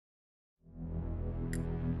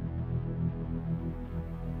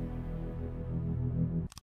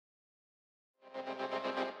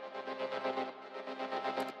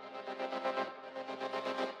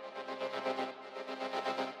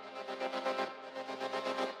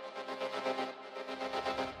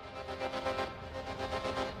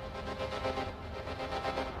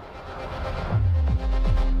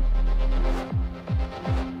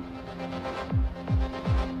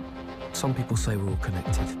Some people say we're all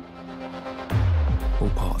connected. All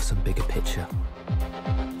part of some bigger picture.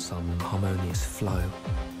 Some harmonious flow,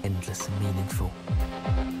 endless and meaningful.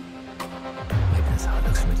 Maybe that's how it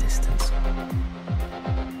looks from a distance.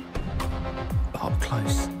 But up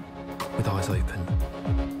close, with eyes open,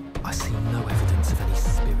 I see no evidence of any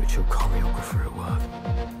spiritual choreographer at work.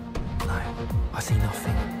 No, I see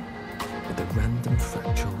nothing but the random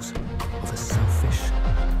fractals of a selfish,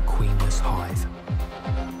 queenless hive.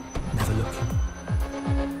 Never looking,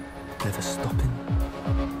 never stopping,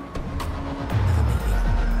 never meeting.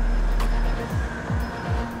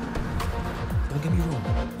 Don't get me wrong,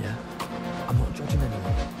 yeah? I'm not judging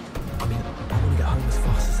anyone. I mean, I want to get home as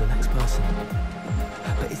fast as the next person.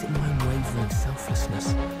 But is it my unwavering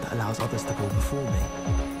selflessness that allows others to go before me?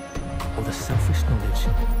 Or the selfish knowledge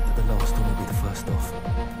that the last one will be the first off?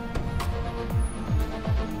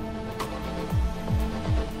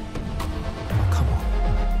 Oh, come on.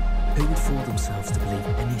 Who would fool themselves to believe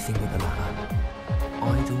anything but the latter?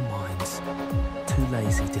 Idle minds, too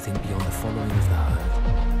lazy to think beyond the following of the herd.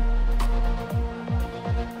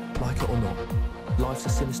 Like it or not, life's a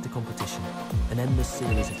sinister competition, an endless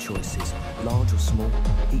series of choices, large or small,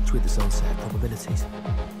 each with its own set of probabilities.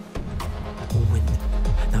 All wind.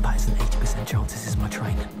 Now that is an 80% chance this is my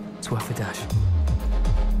train. It's worth a dash.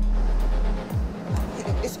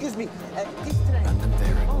 Excuse me, this train... Random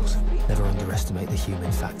variables. Never underestimate the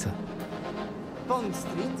human factor. Bond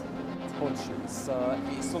Street? Bond Street. It's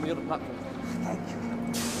on the other platform. Thank you.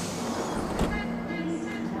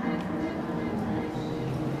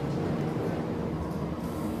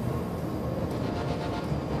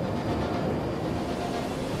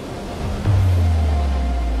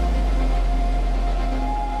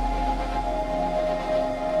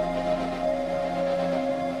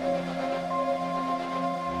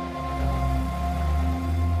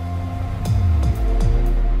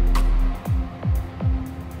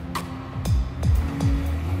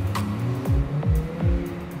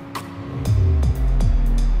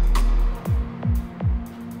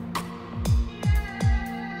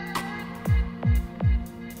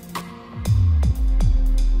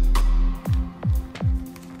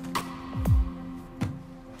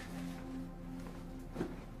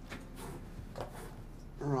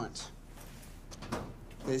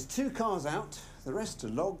 There's 2 cars out, the rest are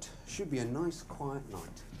logged. Should be a nice, quiet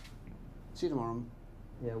night. See you tomorrow.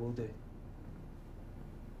 Yeah, we'll do.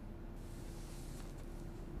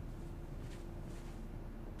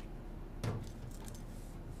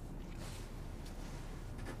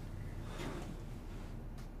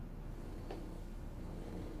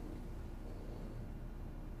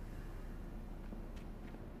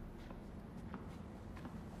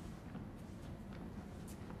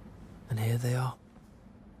 And here they are.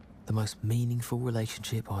 The most meaningful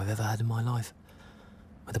relationship I've ever had in my life.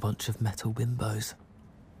 With a bunch of metal bimbos.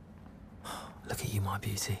 Look at you, my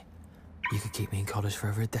beauty. You could keep me in college for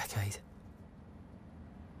over a decade.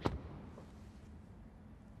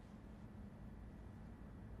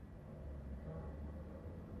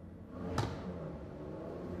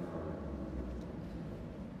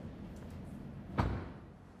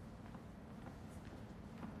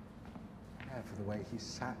 For the way he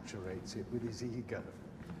saturates it with his ego.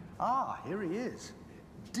 Ah, here he is.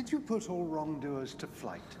 Did you put all wrongdoers to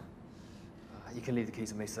flight? You can leave the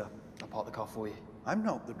keys with me, sir. I'll park the car for you. I'm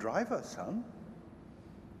not the driver, son.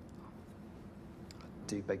 I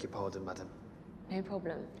do beg your pardon, madam. No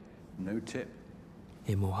problem. No tip.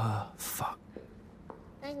 Him or her, fuck.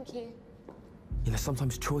 Thank you. You know,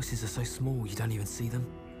 sometimes choices are so small you don't even see them.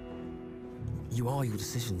 You are your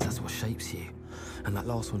decisions, that's what shapes you. And that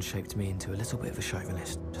last one shaped me into a little bit of a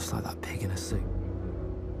chauvinist, just like that pig in a suit.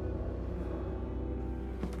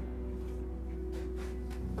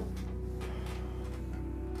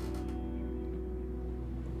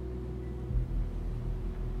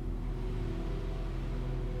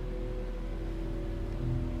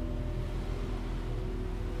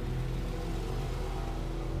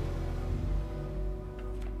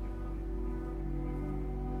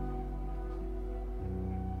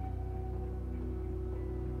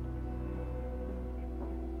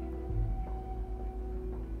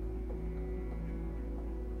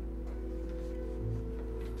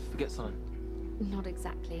 Forget something? Not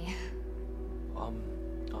exactly. I'm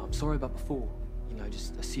sorry about before. You know,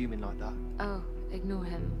 just assuming like that. Oh, ignore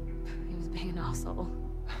him. He was being an arsehole.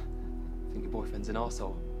 I think your boyfriend's an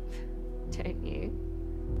arsehole. Don't you?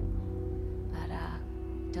 But,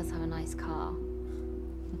 he does have a nice car.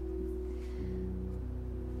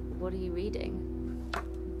 What are you reading?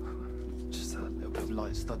 Just a little bit of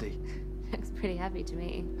light study. Looks pretty heavy to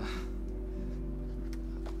me.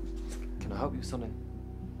 Can I help you with something?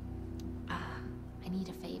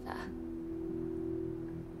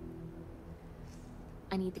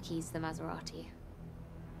 I need the keys to the Maserati.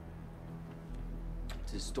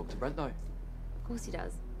 Does Dr. Brent know? Of course he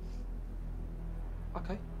does.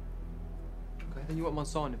 Okay. Okay, then you won't mind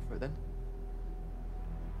signing for it then?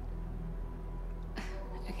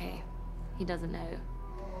 Okay, he doesn't know.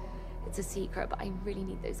 It's a secret, but I really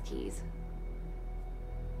need those keys.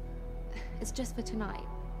 It's just for tonight.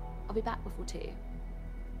 I'll be back before 2.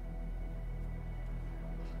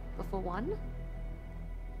 Before 1?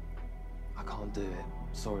 I can't do it.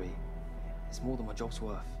 Sorry. It's more than my job's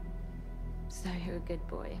worth. So you're a good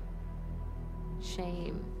boy.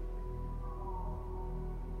 Shame.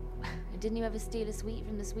 Didn't you ever steal a sweet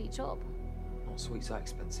from the sweet shop? Not sweets that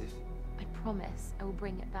expensive. I promise I will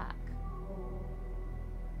bring it back.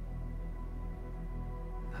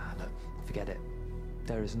 Nah, look, forget it.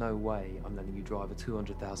 There is no way I'm letting you drive a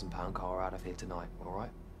 £200,000 car out of here tonight, all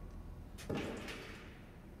right?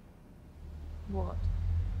 What?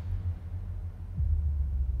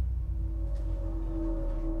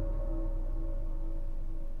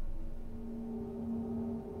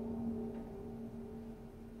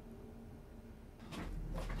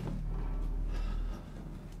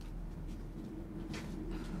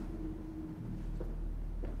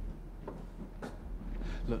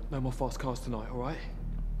 Look, no more fast cars tonight, all right?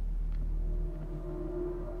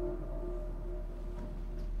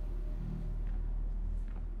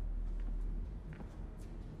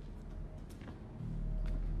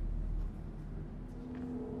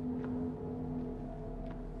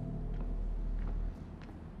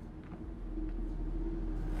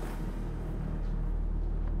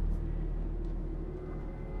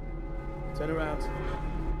 Turn around.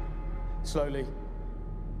 Slowly.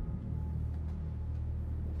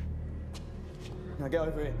 Now get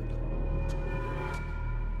over here.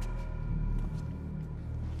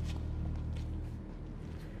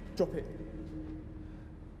 Drop it.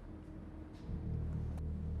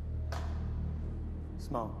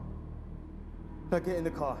 Smart. Now get in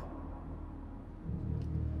the car.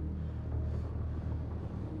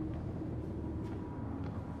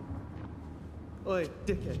 Oi,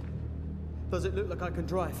 dickhead. Does it look like I can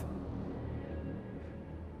drive?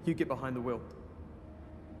 You get behind the wheel.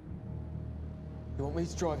 You want me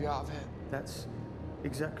to drive you out of here? That's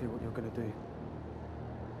exactly what you're going to do.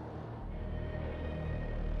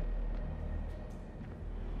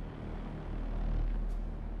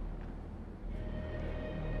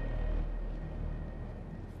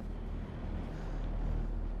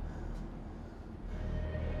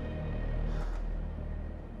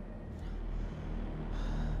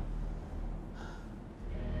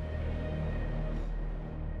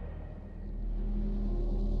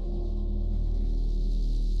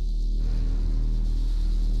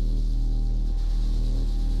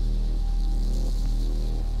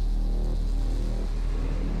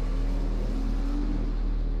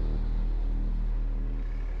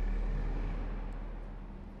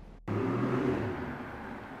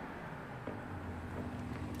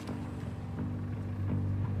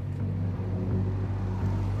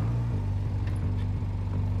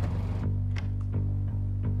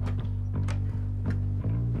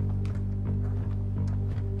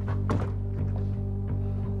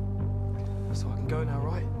 So I can go now,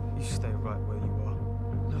 right? You stay right where you are.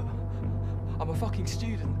 Look, I'm a fucking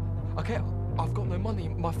student, okay? I've got no money.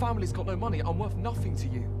 My family's got no money. I'm worth nothing to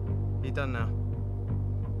you. You're done now.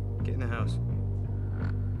 Get in the house.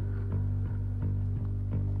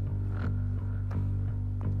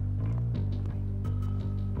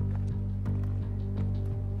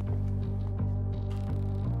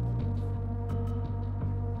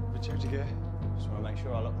 We checked your gear. Just want to make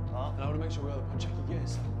sure I lock the part. And I want to make sure we all check your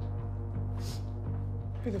gears.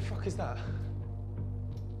 Who the fuck is that?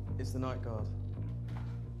 It's the night guard.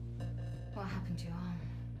 What happened to your arm?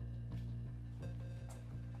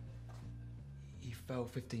 He fell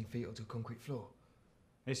 15 feet onto a concrete floor.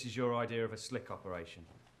 This is your idea of a slick operation.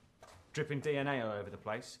 Dripping DNA all over the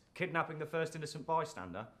place, kidnapping the first innocent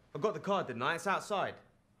bystander. I got the card, didn't I? It's outside.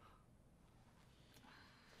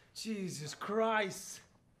 Jesus Christ.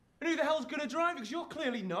 And who the hell's gonna drive? Because you're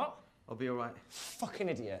clearly not. I'll be all right. Fucking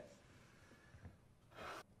idiot.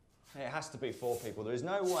 It has to be 4 people. There is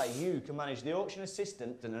no way you can manage the auction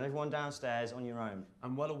assistant and everyone downstairs on your own.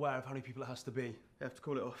 I'm well aware of how many people it has to be. You have to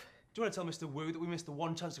call it off. Do you want to tell Mr. Wu that we missed the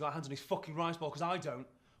one chance to get our hands on his fucking rice ball? Because I don't.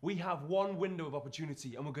 We have one window of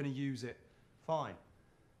opportunity and we're going to use it. Fine.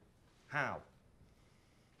 How?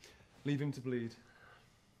 Leave him to bleed.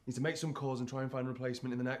 Need to make some calls and try and find a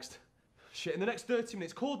replacement in the next... Shit, in the next 30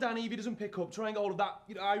 minutes. Call Danny if he doesn't pick up. Try and get hold of that,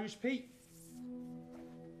 Irish Pete.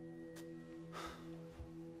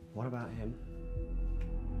 What about him?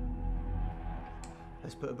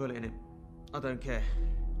 Let's put a bullet in him. I don't care.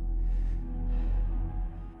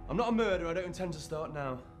 I'm not a murderer, I don't intend to start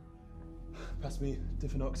now. Pass me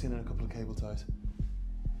diphenoxine and a couple of cable ties.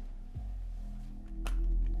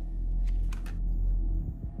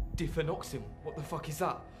 Diphenoxine? What the fuck is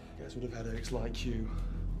that? Guess would have headaches like you.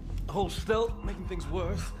 Hold still. Making things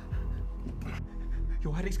worse.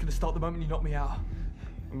 Your headache's gonna start the moment you knock me out.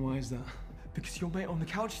 And why is that? Because your mate on the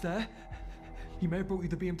couch there, he may have brought you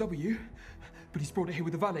the BMW, but he's brought it here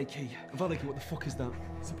with a valet key. A valet key, what the fuck is that?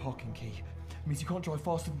 It's a parking key. It means you can't drive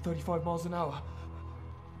faster than 35 miles an hour.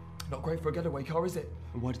 Not great for a getaway car, is it?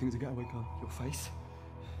 And why do you think it's a getaway car? Your face.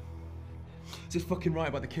 Is this fucking right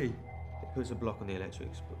about the key? It puts a block on the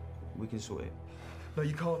electrics, but we can sort it. No,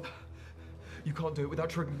 you can't. You can't do it without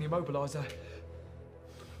triggering the immobiliser.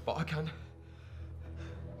 But I can.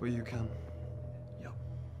 Well, you can. Yep,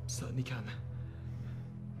 certainly can.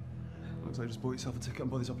 Looks like you just bought yourself a ticket and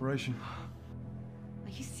bought this operation. Are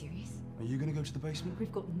you serious? Are you going to go to the basement?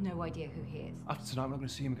 We've got no idea who he is. After tonight, I'm not going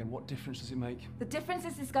to see him again. What difference does it make? The difference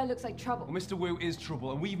is this guy looks like trouble. Well, Mr. Wu is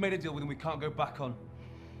trouble, and we've made a deal with him we can't go back on.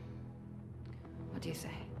 What do you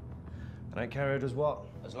say? I don't care who does what,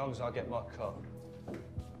 as long as I get my cut.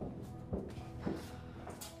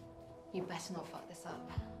 You better not fuck this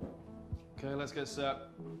up. Okay, let's get set.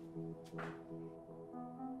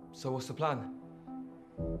 So what's the plan?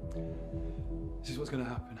 This is what's going to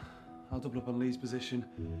happen. I'll double up on Lee's position.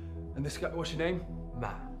 And this guy, what's your name?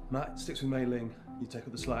 Matt. Matt sticks with Mei Ling. You take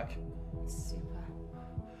up the slack. Super.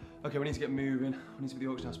 Okay, we need to get moving. We need to be at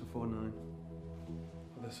the auction house before 9.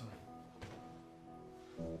 Put this on.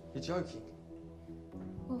 You're joking?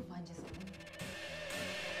 We'll find you something.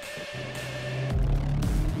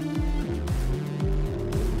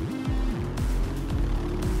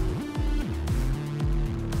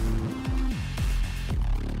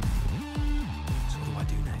 So what do I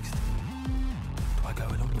do next? Do I go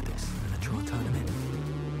along with this and then try and turn him in?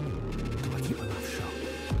 Do I keep my mouth shut?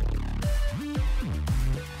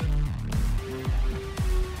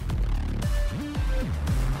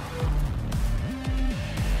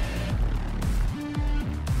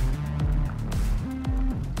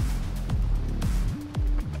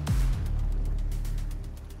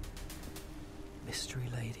 Mystery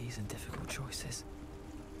ladies and difficult choices.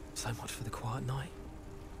 So much for the quiet night.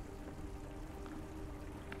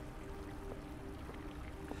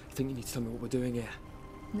 You think you need to tell me what we're doing here?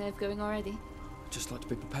 Nerve going already? I'd just like to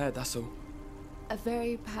be prepared, that's all. A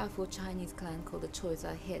very powerful Chinese clan called the Choi's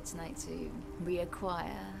are here tonight to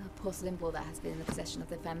reacquire a porcelain ball that has been in the possession of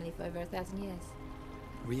their family for over 1,000 years.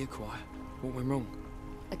 Reacquire? What went wrong?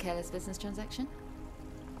 A careless business transaction?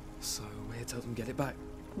 So we're here to help them get it back.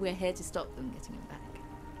 We're here to stop them getting it back.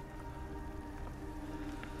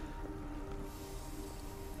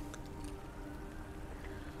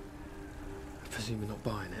 I presume you're not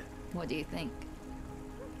buying it. What do you think?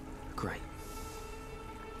 Great.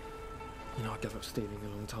 You know, I gave up stealing a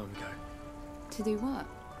long time ago. To do what?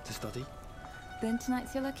 To study. Then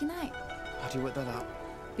tonight's your lucky night. How do you work that out?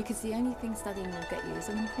 Because the only thing studying will get you is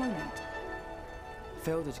unemployment.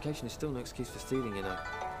 Failed education is still no excuse for stealing, you know.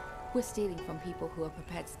 We're stealing from people who are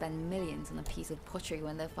prepared to spend millions on a piece of pottery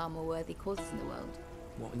when there are far more worthy causes in the world.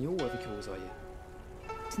 What, and your worthy cause are you?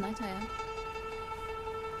 Tonight I am.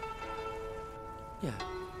 Yeah.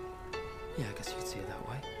 Yeah, I guess you'd see it that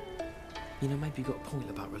way. You know, maybe you got a point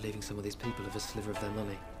about relieving some of these people of a sliver of their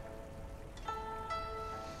money.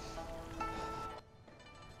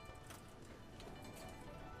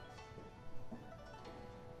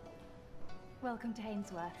 Welcome to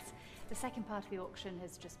Hainsworth's. The second part of the auction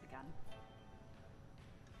has just begun.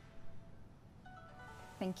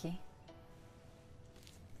 Thank you.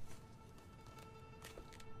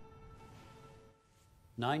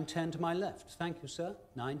 $9.10 to my left. Thank you, sir.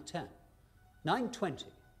 $9.10. $9.20.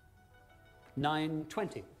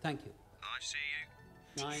 $9.20. Thank you. I see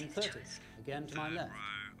you. $9.30. Again to my left.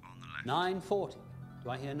 $9.40. Do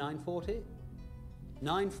I hear $9.40?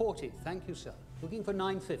 $9.40. Thank you, sir. Looking for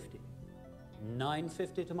 $9.50.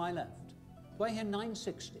 $9.50 to my left. Do I hear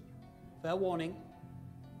 $9.60? Fair warning.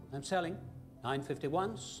 I'm selling. $9.50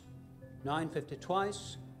 once. $9.50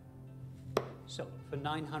 twice. So, for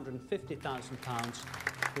 £950,000,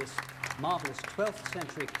 this marvellous 12th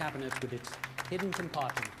century cabinet with its hidden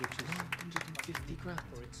compartment, which is 150 grand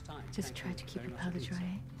for its time. Just try to keep your powder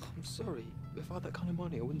dry. I'm sorry. If I had that kind of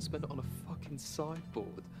money, I wouldn't spend it on a fucking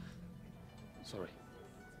sideboard. Sorry.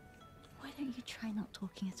 Why don't you try not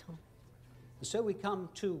talking at all? So we come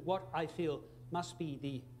to what I feel must be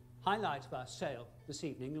the highlight of our sale this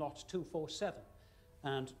evening, lot 247.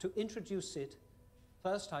 And to introduce it,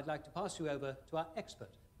 first I'd like to pass you over to our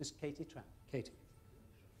expert, Miss Katie Tramp. Katie.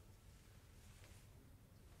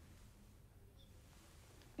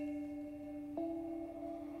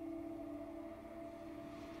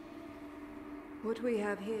 What we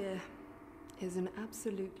have here is an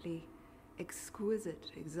absolutely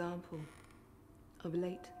exquisite example of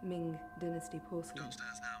late Ming Dynasty porcelain.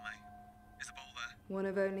 Downstairs now, mate. Is the bowl there? One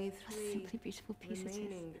of only What a three simply beautiful piece it is.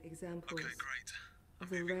 remaining examples Okay, great. I'm of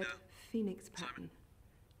the moving red now. phoenix pattern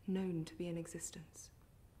known to be in existence.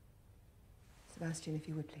 Sebastian, if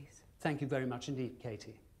you would please. Thank you very much indeed,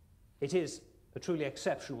 Katie. It is a truly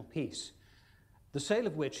exceptional piece, the sale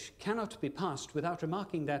of which cannot be passed without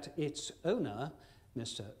remarking that its owner,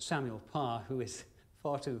 Mr. Samuel Parr, who is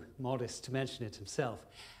far too modest to mention it himself,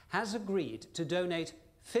 has agreed to donate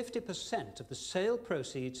 50% of the sale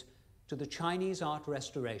proceeds to the Chinese Art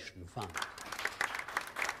Restoration Fund.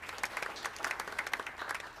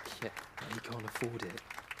 Yeah, he can't afford it.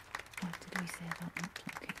 What did we say about not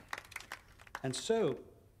talking? And so,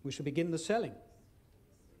 we shall begin the selling.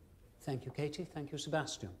 Thank you, Katie. Thank you,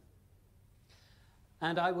 Sebastian.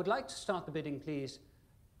 And I would like to start the bidding, please,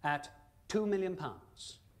 at £2 million.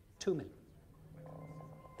 2 million.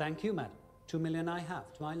 Thank you, madam. 2 million I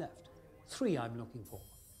have to my left. 3 I'm looking for.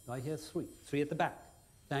 Do I hear 3? 3 at the back.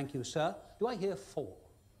 Thank you, sir. Do I hear 4?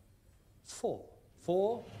 4.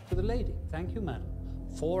 4 to the lady. Thank you, madam.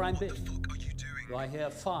 4 I'm bidding. What the fuck are you doing? Do I hear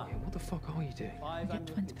 5? Yeah, what the fuck are you doing? 5 We I'm get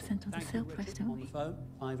looking 20% for. of the Thank sale you, price, Richard. don't On we? the phone.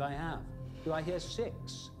 5 I have. Do I hear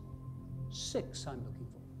 6? 6 I'm looking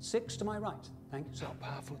for. 6 to my right. Thank you, sir. How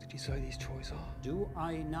powerful did you say these toys are? Do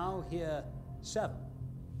I now hear 7?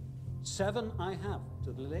 7 I have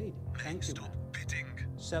to the lady. Thank you, Stop madam. bidding.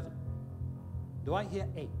 7. Do I hear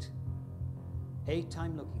 8? 8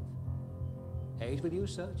 I'm looking for. 8 with you,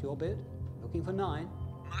 sir. It's your bid. Looking for 9.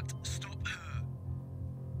 Matt, stop her.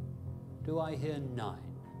 Do I hear 9?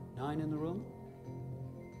 9 in the room?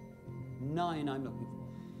 9 I'm looking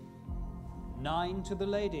for. 9 to the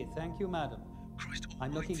lady. Thank you, madam. Christ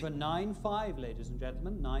I'm looking for almighty. 9-5, ladies and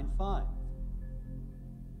gentlemen. 9-5.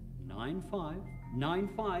 9-5.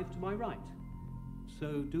 9-5 to my right.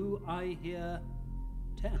 So do I hear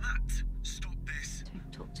 10? Matt, stop this.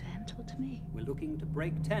 Don't talk to him, talk to me. We're looking to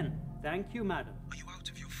break 10. Thank you, madam. Are you out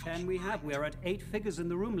of your 10 fucking we have. mind? We're at 8 figures in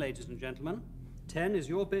the room, ladies and gentlemen. 10 is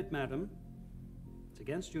your bid, madam. It's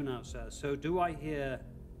against you now, sir. So do I hear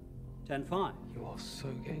 10-5? You are so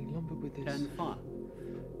getting lumbered with this. 10-5.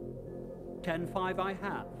 10-5 I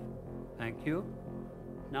have. Thank you.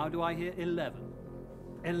 Now do I hear 11?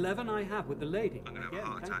 11 I have with the lady. I'm gonna have a Again,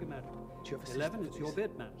 heart thank attack. you, madam. Do you have a 11, system it's for your this?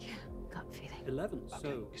 bid, madam. Yeah, gut feeling. 11, Okay, so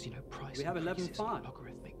because you know price we have increases 11.5. on a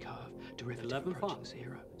logarithmic curve, derivative 11.5. approaching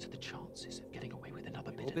 0, so the chances of getting away with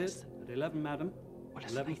another your bid bid are at 11, madam. well,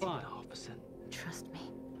 less than 11.5. 18.5%. Trust me.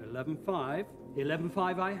 11.5.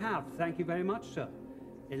 11.5 I have. Thank you very much, sir.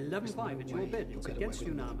 11.5, it's your way bid. you'll It's get away against with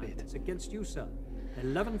you now, another madam. bid. It's against you, sir.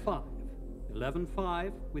 11.5.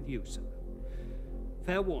 11.5 with you, sir.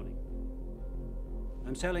 Fair warning.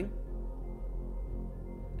 I'm selling.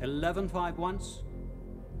 11.5 once.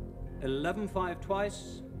 11.5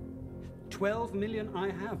 twice. 12 million I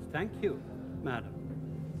have. Thank you, madam.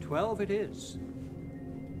 12 it is.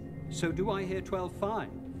 So do I hear 12.5?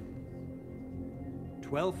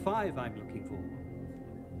 12.5 I'm looking for.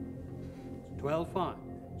 12.5.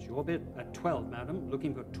 It's your bid at 12, madam.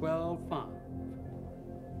 Looking for 12.5.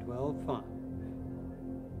 12.5.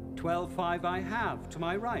 12.5 I have to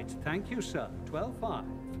my right. Thank you, sir. 12.5.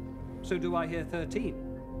 So do I hear 13?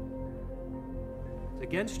 It's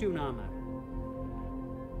against you now, madam.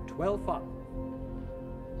 12.5.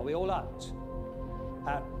 Are we all out?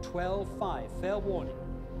 At 12.5. Fair warning.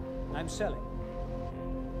 I'm selling.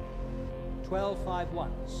 12.5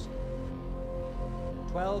 once.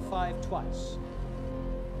 12.5 twice.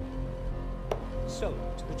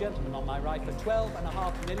 Sold to the gentleman on my right for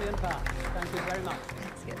 £12.5 million. Thank you very much.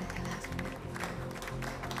 Let's get the hell out of here.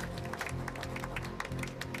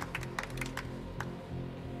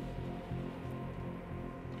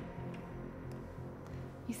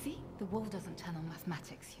 You see, the wall doesn't turn on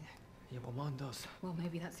mathematics, you know. Yeah, well, mine does. Well,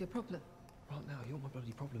 maybe that's your problem. Right now, you're my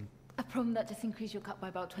bloody problem. A problem that just increased your cut by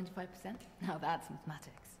about 25%? Now that's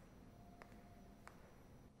mathematics.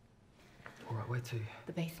 All right, where to?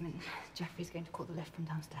 The basement. Jeffrey's going to call the lift from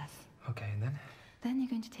downstairs. Okay, and then? Then you're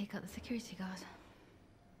going to take out the security guard.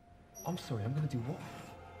 I'm sorry, I'm gonna do what?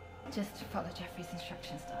 Just follow Jeffrey's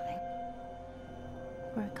instructions, darling.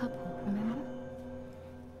 We're a couple, remember?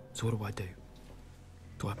 So what do I do?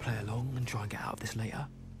 Do I play along and try and get out of this later?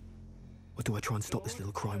 Or do I try and stop this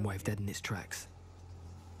little crime wave dead in its tracks?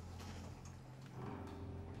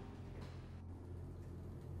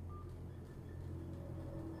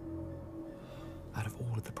 Out of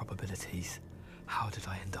all of the probabilities, how did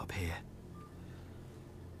I end up here?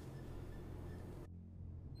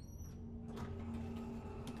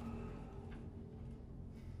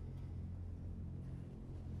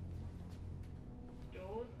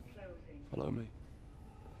 follow me.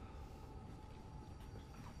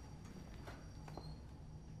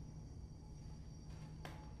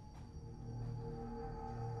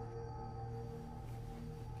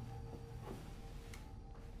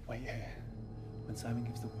 Wait here. When Simon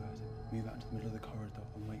gives the word, move out into the middle of the corridor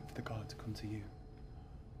and wait for the guard to come to you.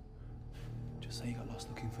 Just say you got lost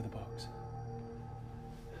looking for the box.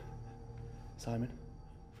 Simon,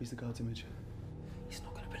 freeze the guard's image. He's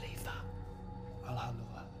not going to believe that. I'll handle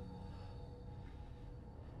that.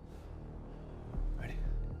 Ready?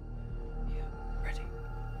 Yeah, ready.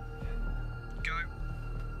 Go.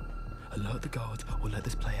 Alert the guard or let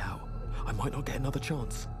this play out. I might not get another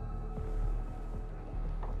chance.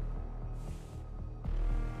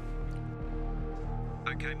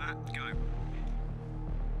 Okay, Matt, go.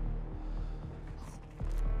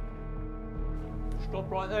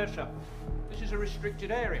 Stop right there, sir. This is a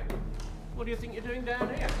restricted area. What do you think you're doing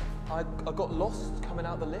down here? I got lost coming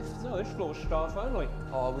out the lift. No, this floor's staff only.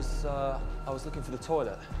 Oh, I was looking for the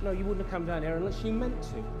toilet. No, you wouldn't have come down here unless you meant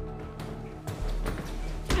to.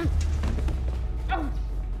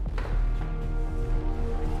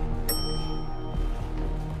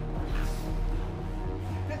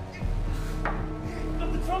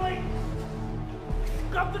 Grab the trolley!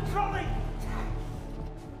 Grab the trolley!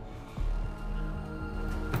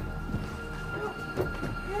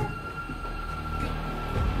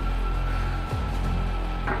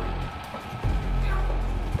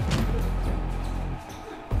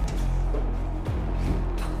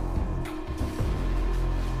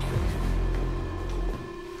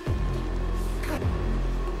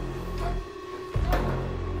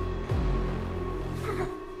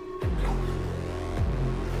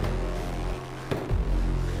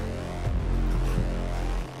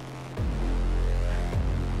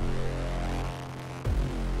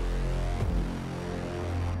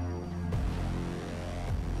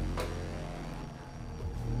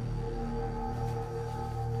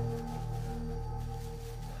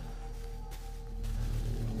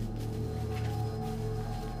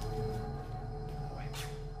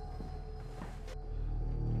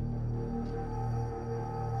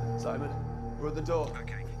 Simon, we're at the door.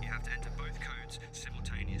 Okay, you have to enter both codes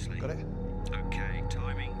simultaneously. Got it? Okay,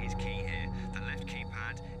 timing is key here. The left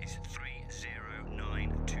keypad is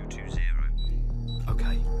 309220.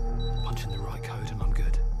 Okay, punch in the right code and I'm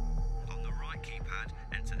good. On the right keypad,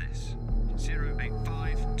 enter this.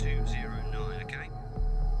 085209, okay?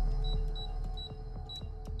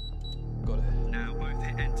 Got it. Now both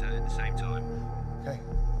hit enter at the same time. Okay.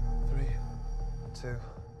 3, 2,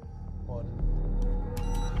 1.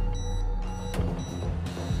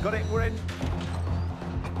 Got it, we're in.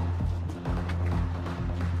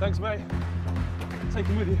 Thanks, mate. Take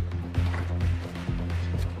him with you.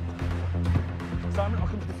 Simon, I'll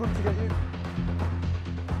come to the front to get you.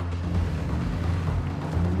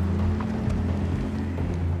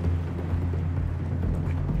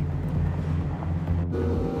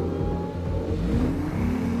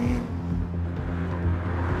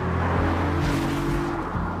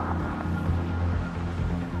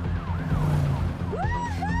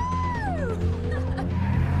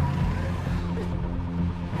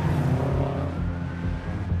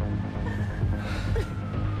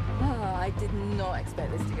 I did not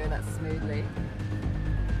expect this to go that smoothly.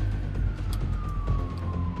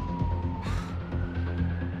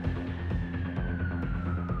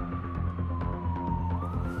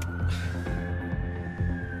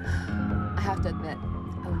 I have to admit, I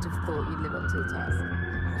wouldn't have thought you'd live up to the task.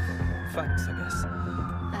 Thanks, I guess.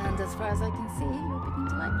 And as far as I can see, you're beginning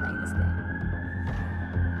to like playing this game.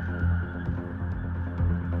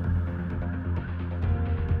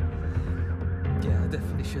 Yeah, I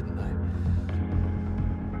definitely shouldn't though.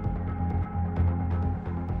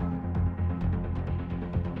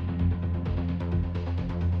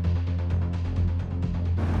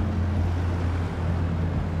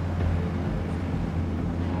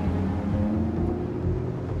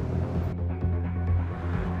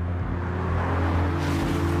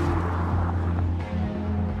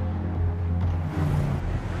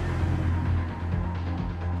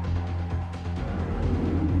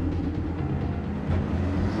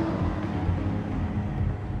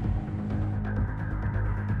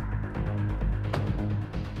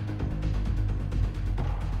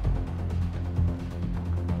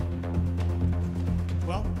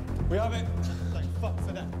 Well, we have it. Thank fuck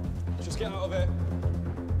for that. Let's just get out of here.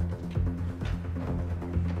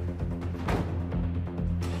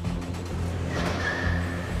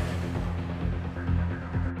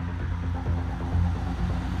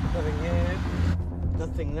 Nothing here,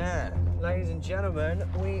 nothing there. Ladies and gentlemen,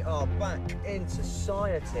 we are back in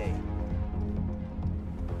society.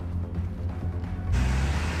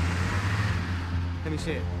 Let me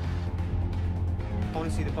see it. I want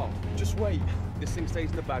to see the bolt. Just wait. This thing stays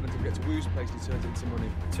in the bag until we get to Wu's place and he turns it into money.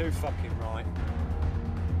 Too fucking right.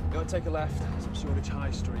 You gotta take a left. Some Shoreditch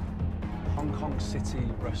High Street. Hong Kong City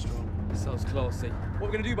restaurant. Sounds classy. What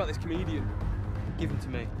are we gonna do about this comedian? Give him to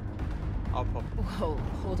me. I'll pop. Whoa,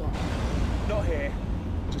 hold on. Not here.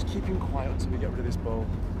 Just keep him quiet until we get rid of this bowl.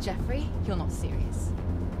 Jeffrey, you're not serious.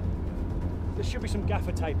 There should be some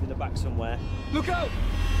gaffer tape in the back somewhere. Look out!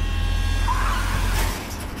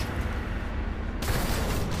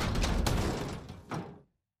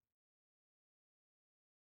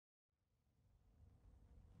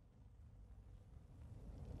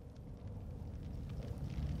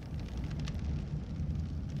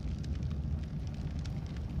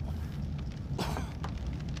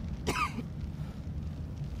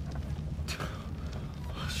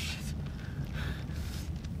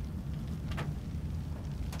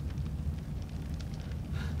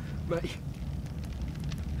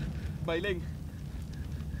 Mei Ling.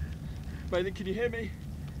 Mei Ling, can you hear me?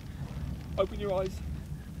 Open your eyes.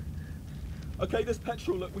 Okay, there's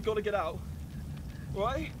petrol. Look, we've got to get out. All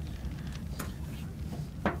right?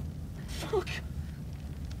 Fuck.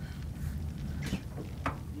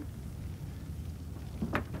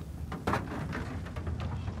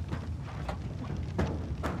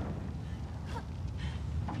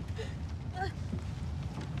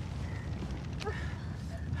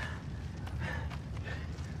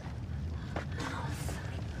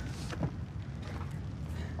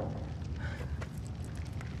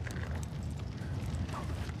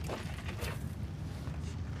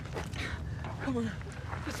 Come on,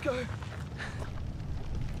 let's go.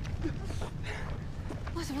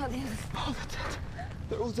 What about the others? Oh, they're dead.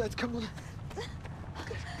 They're all dead. Come on.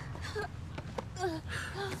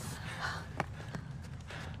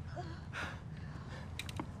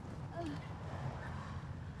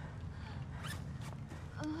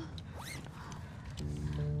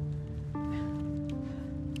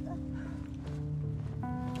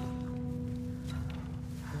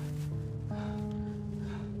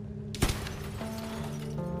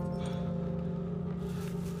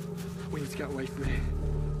 We need to get away from here.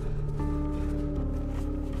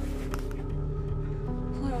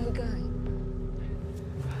 Where are we going?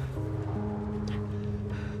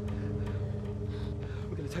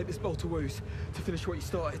 We're going to take this bowl to Wu's to finish what you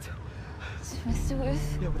started. To Mr. Woods?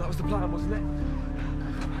 Yeah, well, that was the plan, wasn't it?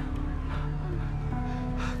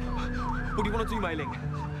 What do you want to do, Mei Ling? Do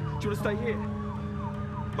you want to stay here?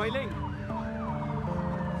 Mei Ling?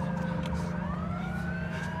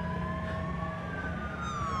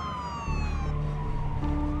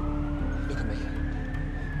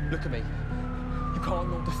 Look at me. You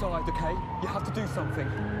can't not decide, okay? You have to do something.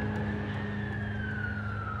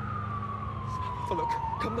 Oh, look,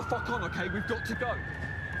 come the fuck on, okay? We've got to go.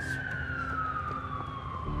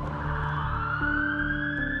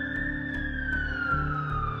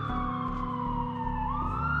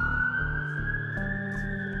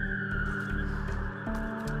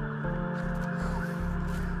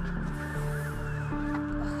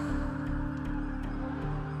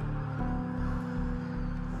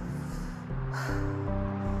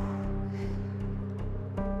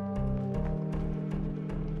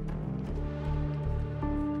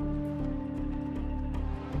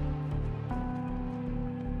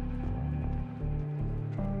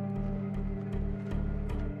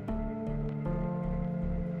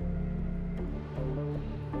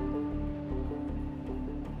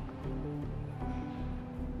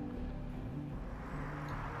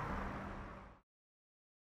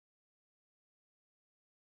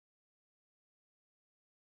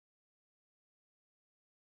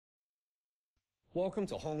 Welcome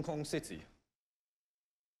to Hong Kong City.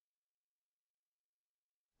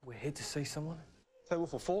 We're here to see someone? Table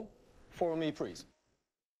for four. Follow me, please.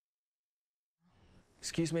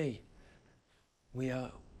 Excuse me. We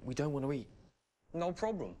don't want to eat. No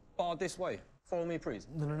problem. Bar this way. Follow me, please.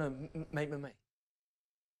 No. Mate.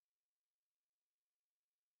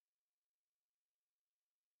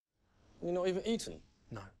 You're not even eating?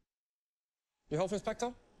 No. Your health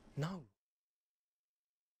inspector? No.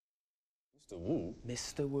 Mr. Wu?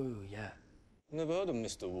 Mr. Wu, yeah. Never heard of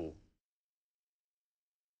Mr. Wu.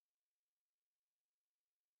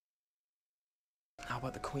 How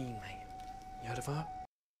about the Queen, mate? You heard of her?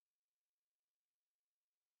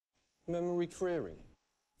 Memory clearing.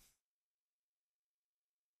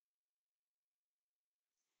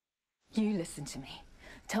 You listen to me.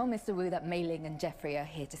 Tell Mr. Wu that Mei Ling and Jeffrey are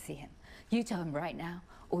here to see him. You tell him right now,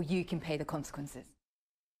 or you can pay the consequences.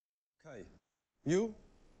 Okay. You,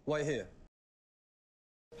 wait here.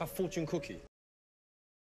 Have fortune cookie.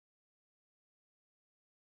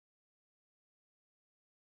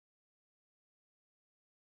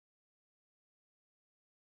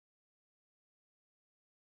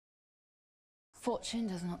 Fortune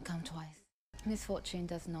does not come twice. Misfortune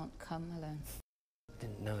does not come alone.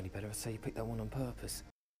 Didn't know any better. I'd say you picked that one on purpose.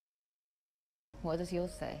 What does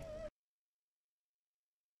yours say?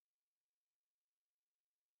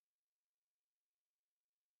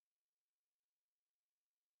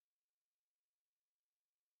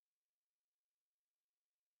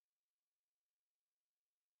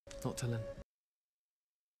 Not telling.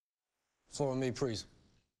 Follow me, please.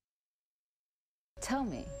 Tell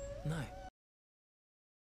me. No.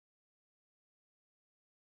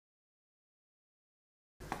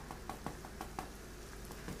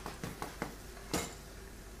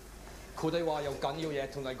佢哋話有緊要嘢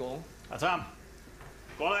同你講。阿三，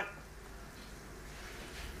過嚟。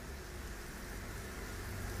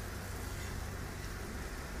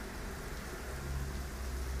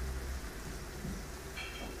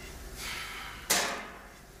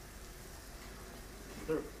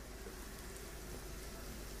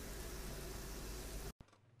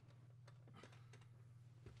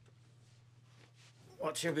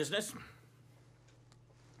What's your business?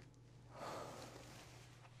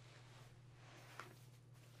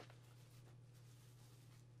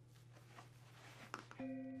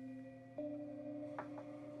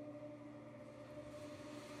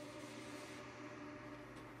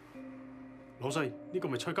 Why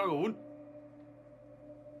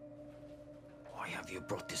have you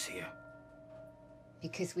brought this here?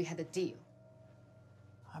 Because we had a deal.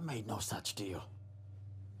 I made no such deal.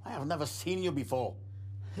 I have never seen you before.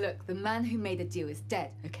 Look, the man who made the deal is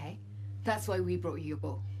dead, okay? That's why we brought you your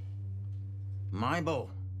bowl. My bowl.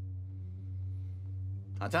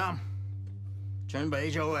 Atam, 準備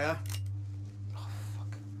咗未啊? Oh,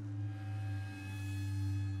 fuck.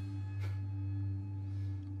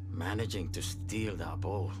 Managing to steal that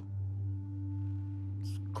bowl.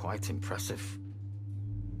 It's quite impressive.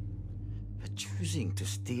 But choosing to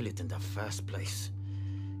steal it in the first place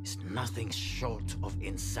is nothing short of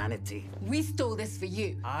insanity. We stole this for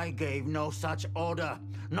you. I gave no such order.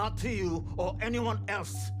 Not to you or anyone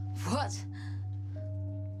else. What?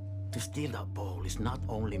 To steal that bowl is not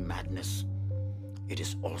only madness, it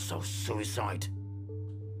is also suicide.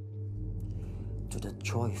 To the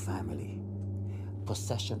Choi family,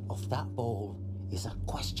 possession of that bowl is a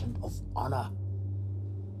question of honor.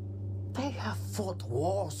 They have fought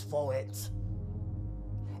wars for it.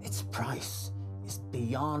 Its price is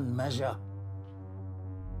beyond measure.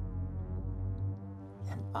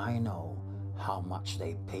 And I know how much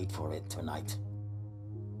they paid for it tonight.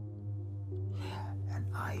 And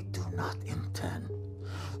I do not intend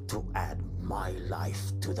to add my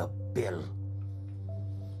life to the bill.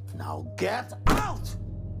 Now get out!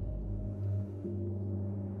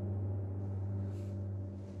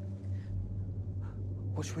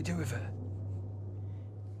 What should we do with it?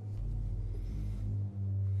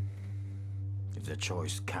 If the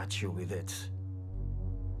choice catch you with it,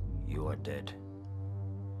 you are dead.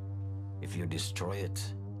 If you destroy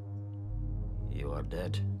it, you are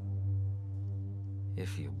dead.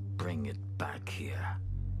 If you bring it back here,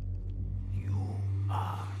 you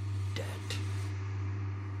are dead.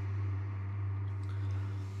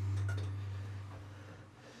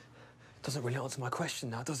 Doesn't really answer my question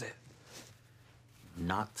now, does it?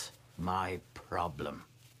 Not my problem.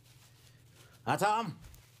 Atam!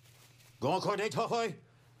 Go on, Corday.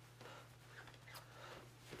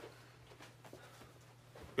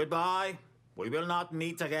 Goodbye. We will not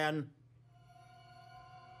meet again.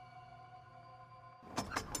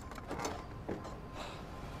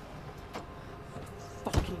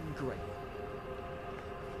 Fucking great.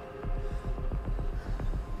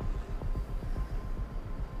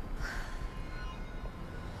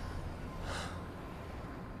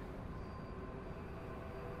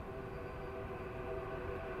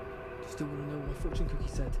 Do you still want to know what fortune cookie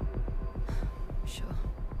said? Sure.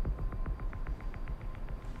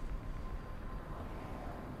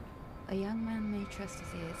 A young man may trust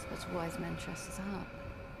his ears, but a wise man trusts his heart.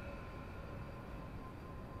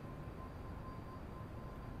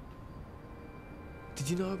 Did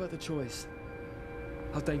you know about the choice?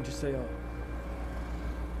 How dangerous they are?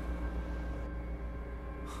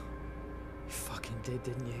 You fucking did,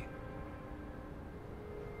 didn't you?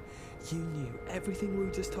 You knew everything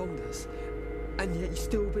Wu just told us, and yet you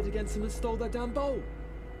still bid against them and stole that damn bowl.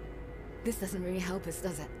 This doesn't really help us,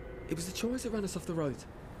 does it? It was the choice that ran us off the road.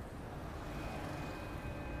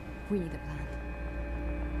 We need a plan.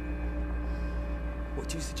 What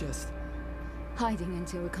do you suggest? Hiding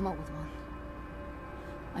until we come up with one.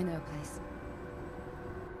 I know a place.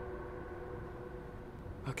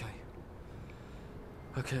 Okay.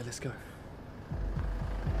 Okay, let's go.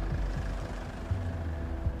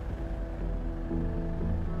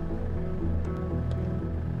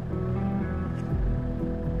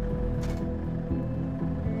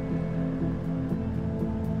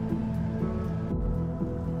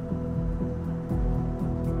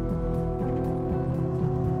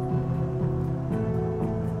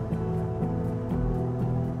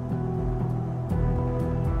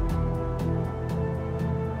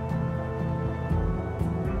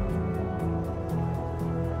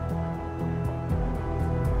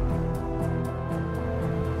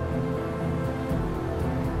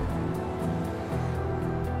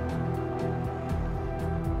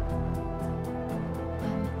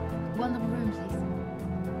 name,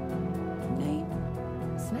 please. Name?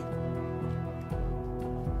 Smith?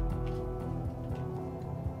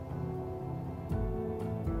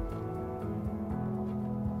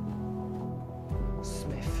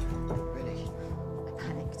 Smith. Really? I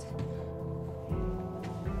panicked.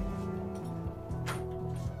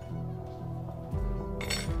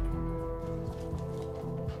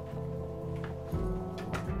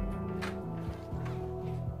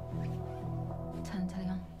 Turn the telly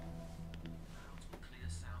on.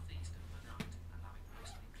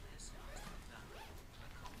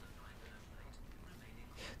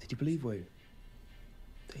 Did you believe Wu?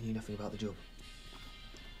 They knew nothing about the job.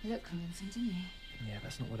 You looked convincing, didn't you? Yeah,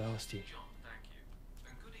 that's not what I asked you.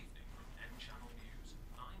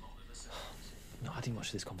 Not adding much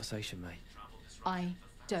to this conversation, mate. I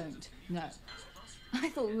don't know. I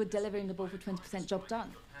thought we were delivering the ball for 20% job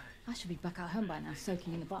done. I should be back at home by now,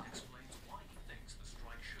 soaking in the bath.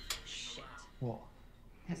 Shit. What?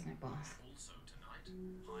 There's no bath.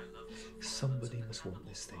 Somebody must want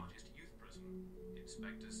this thing.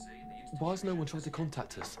 Why has no one tried to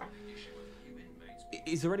contact us?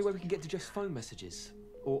 Is there any way we can get to Jeff's phone messages?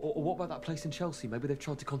 Or what about that place in Chelsea? Maybe they've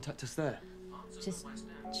tried to contact us there. Just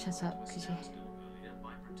shut up, could you?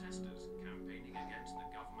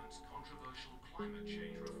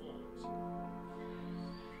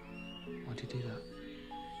 Why'd you do that?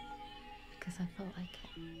 Because I felt like it.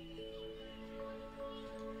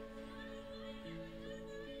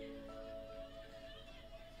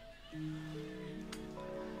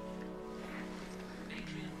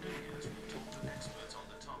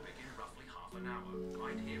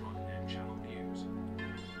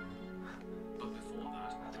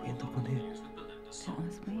 How do we end up on here? Don't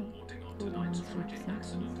ask me. All I know is 3%.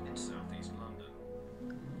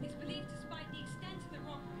 It's believed despite the extent of the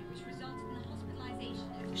robbery, which resulted in the hospitalization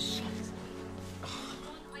of... Shit.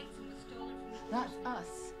 One item was stolen from the... That's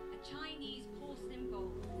us. A Chinese porcelain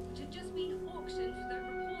bowl, which had just been auctioned for the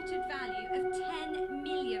reported value of £10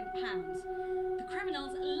 million. The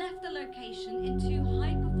criminals left the location in 2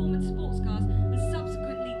 high-performance sports cars and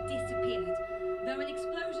subsequently disappeared. Though an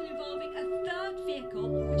explosion involving a third vehicle,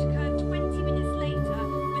 which occurred 20 minutes later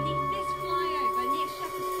beneath this flyover near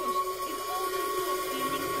Shepherd's Bush, is also thought to be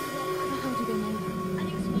linked to the robbery. How do they know? An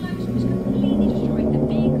explosion which completely destroyed the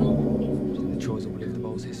vehicle. The Troys will believe the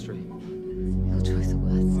bowl's history. Your choice of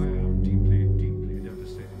words. I am deeply, deeply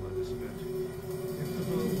devastated by this event. If the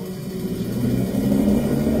bowl was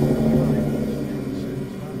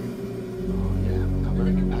I'm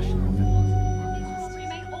very compassionate of him. This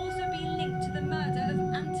may also be linked to the murder of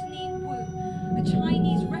Anthony Wu, a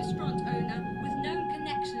Chinese restaurant owner with known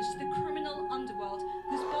connections to the criminal underworld,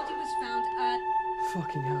 whose body was found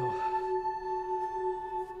Fucking hell.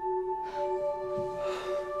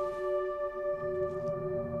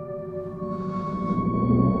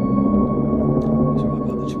 He's right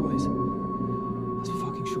about the Troys. That's for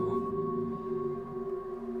fucking sure.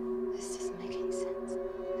 This doesn't make any sense.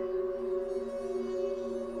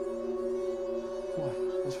 What?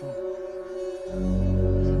 What's wrong?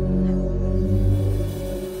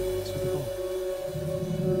 What's with the ball?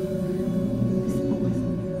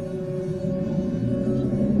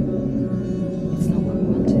 It's not what we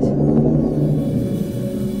wanted.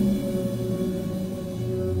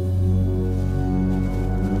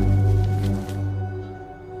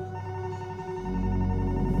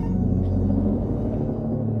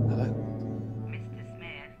 Hello? Mr.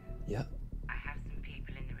 Smith, Yeah? I have some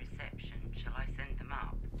people in the reception. Shall I send them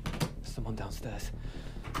up? Someone downstairs.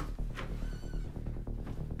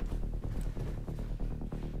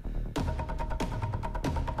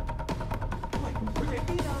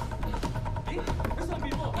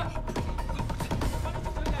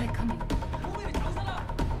 They're coming.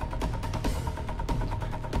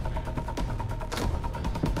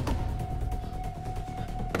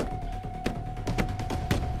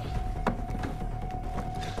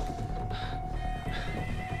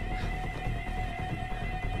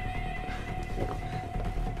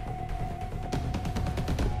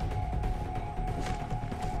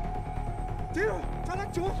 Tiro!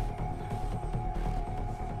 Jalan, Joe!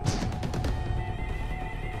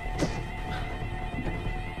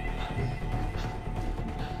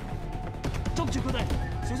捉住佢哋，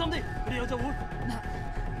小心啲，佢哋有隻碗。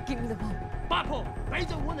 Give me the ball. 八婆，俾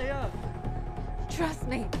隻碗你啊！ Trust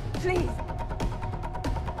me, please.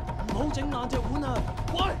 唔好整爛隻碗啊！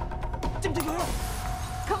喂，接唔接佢啊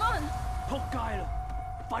Come on. 仆街啦！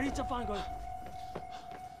快啲執翻佢！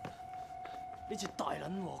呢次大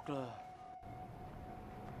撚鑊啦！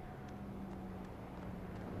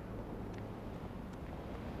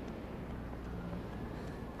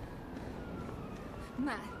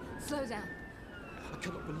 Matt, slow down. I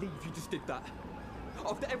cannot believe you just did that.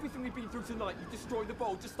 After everything we've been through tonight, you destroyed the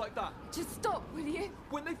bowl just like that. Just stop, will you?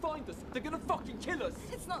 When they find us, they're gonna fucking kill us.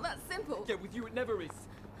 It's not that simple. Yeah, with you it never is.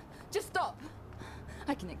 Just stop.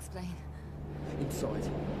 I can explain. Inside.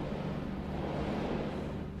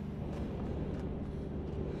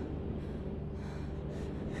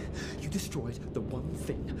 You destroyed the one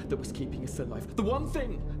thing that was keeping us alive. The one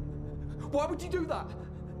thing! Why would you do that?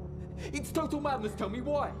 It's total madness, tell me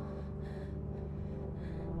why.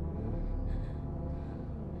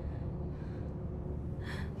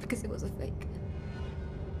 Because it was a fake.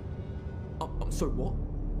 I'm sorry, what?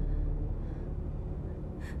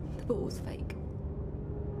 The ball was fake.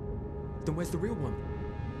 Then where's the real one?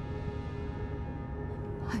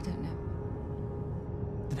 I don't know.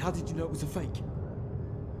 Then how did you know it was a fake?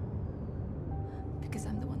 Because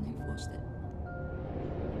I'm the one who forged it.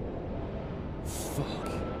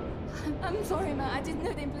 Fuck. I'm sorry, Matt. I didn't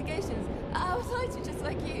know the implications. I was lied to just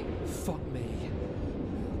like you. Fuck me.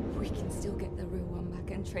 We can still get the real one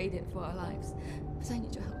back and trade it for our lives. But I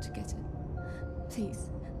need your help to get it. Please.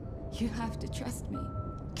 You have to trust me.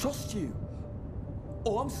 Trust you?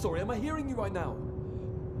 Oh, I'm sorry. Am I hearing you right now?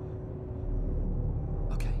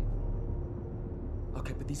 Okay.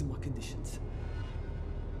 Okay, but these are my conditions.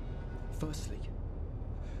 Firstly,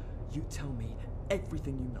 you tell me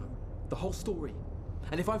everything you know. The whole story.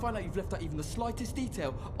 And if I find out you've left out even the slightest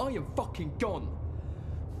detail, I am fucking gone.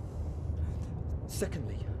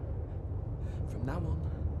 Secondly, from now on,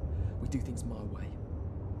 we do things my way.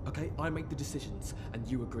 Okay? I make the decisions, and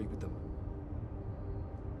you agree with them.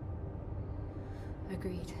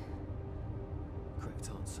 Agreed. Correct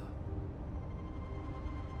answer.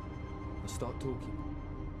 Now start talking.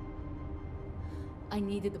 I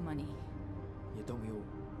needed the money. Yeah, don't we all?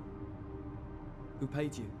 Who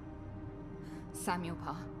paid you? Samuel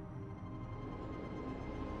Parr.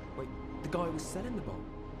 Wait, the guy who was selling the bowl?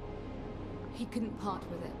 He couldn't part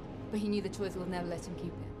with it, but he knew the Choice will never let him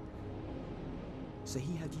keep it. So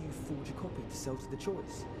he had you forge a copy to sell to the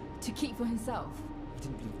Choice? To keep for himself. You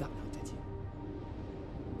didn't believe that now, did you?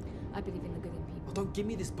 I believe in the good in people. Oh, don't give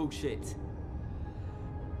me this bullshit.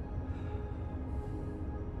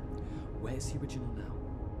 Where's the original now?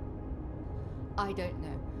 I don't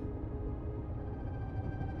know.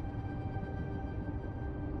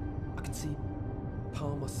 I can see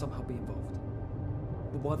Parr must somehow be involved.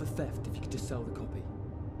 But why the theft if you could just sell the copy?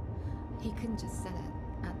 He couldn't just sell it.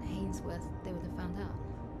 At Hainsworth, they would have found out.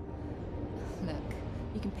 Look,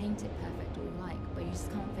 you can paint it perfect all you like, but you just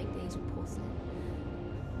can't fake the age of porcelain.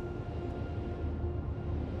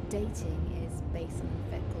 Dating is based on an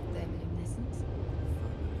effect called thermoluminescence.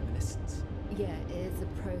 Thermoluminescence? Yeah, it is a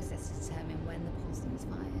process to determine when the porcelain was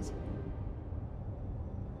fired.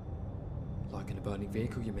 Like in a burning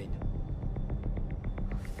vehicle, you mean?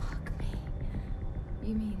 Fuck me.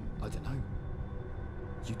 You mean? I don't know.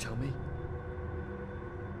 You tell me.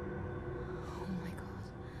 Oh my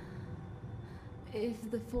god.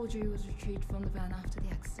 If the forgery was retrieved from the van after the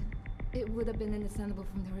accident, it would have been indiscernible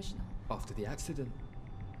from the original. After the accident?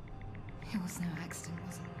 It was no accident,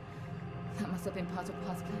 was it? That must have been part of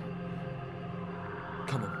Parr's plan.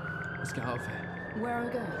 Come on, let's get out of here. Where are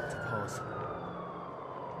we going? To Parr's.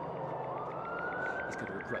 He's going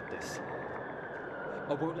to regret this.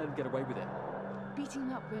 I won't let him get away with it. Beating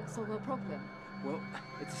him up won't solve our problem. Well,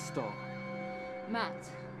 it's a start. Matt.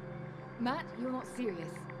 Matt, you're not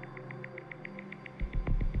serious.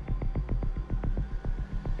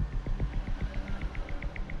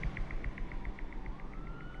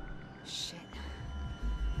 Shit.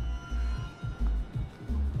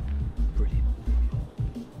 Brilliant.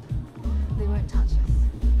 They won't touch us.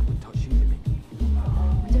 They won't touch you, you mean?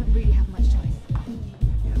 We don't really have much choice.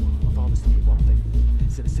 Yeah, my father's told me one thing.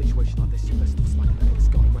 It's in a situation like this, you're best off smacking the next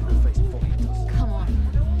guy right in the face before he does. Come on.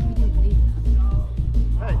 We didn't believe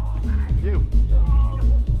that. Hey, you.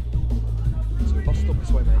 So we must stop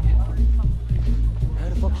this way, mate. How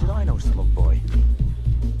the fuck should I know, smug boy?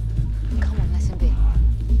 Come on, let him be.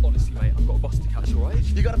 Honestly, mate, I've got a bus to catch, all right?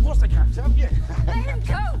 You got a bus to catch, haven't you? Let him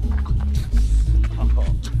go!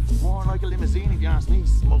 Oh, more like a limousine if you ask me,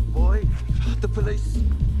 smug boy. The police.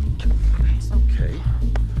 It's okay.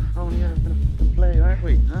 We're only having a play, aren't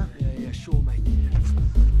we, huh? Yeah, sure, mate.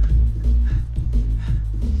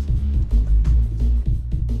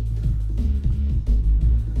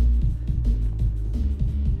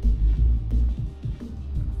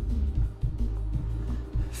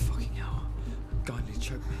 Fucking hell. Guy nearly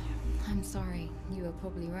choked me. I'm sorry. You were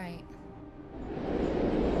probably right.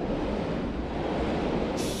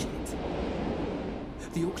 Shit.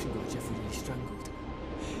 The auction guy Jeffrey nearly strangled.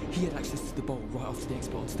 He had access to the bowl right after the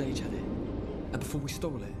expert on stage had it. And before we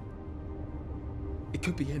stole it, It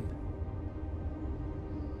could be him.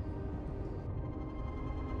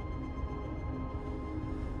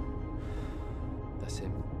 That's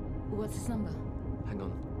him. What's his number? Hang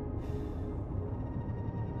on.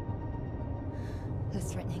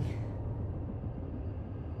 That's threatening.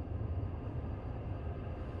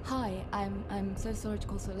 Hi, I'm so sorry to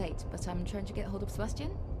call so late, but I'm trying to get hold of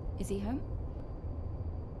Sebastian. Is he home?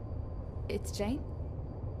 It's Jane?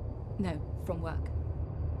 No, from work.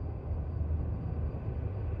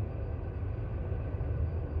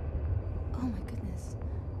 Oh my goodness.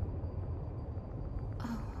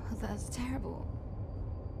 Oh, that's terrible.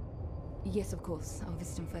 Yes, of course. I'll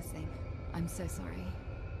visit him first thing. I'm so sorry.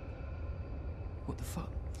 What the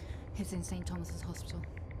fuck? He's in St. Thomas's Hospital.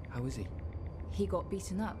 How is he? He got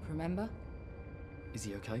beaten up, remember? Is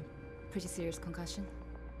he okay? Pretty serious concussion.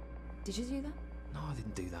 Did you do that? No, I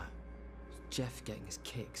didn't do that. It's Jeff getting his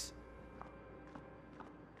kicks.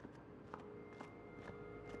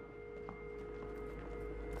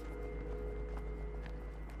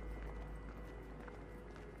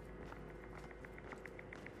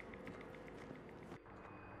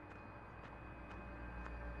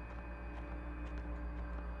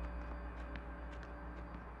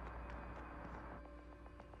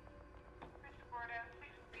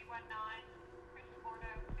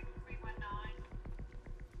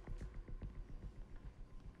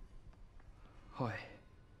 Hi.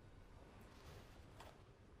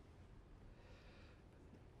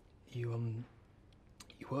 You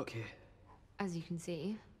work here? As you can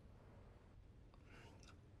see,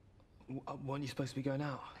 Weren't you supposed to be going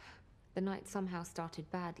out? the night somehow started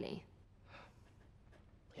badly.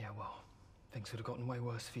 Yeah, well, things would have gotten way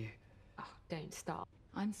worse for you. Oh, don't start.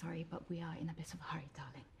 I'm sorry, but we are in a bit of a hurry,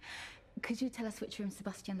 darling. Could you tell us which room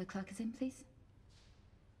Sebastian Leclerc is in, please?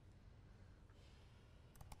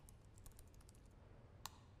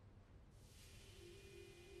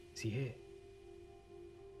 Is he here?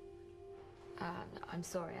 No, I'm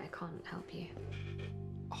sorry, I can't help you.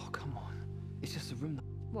 Oh, come on. It's just a room that...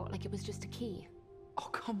 What, like it was just a key? Oh,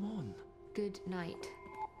 come on. Good night.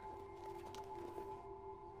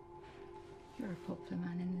 You're a popular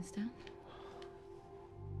man in this town.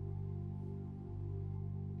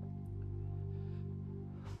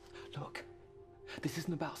 Look, this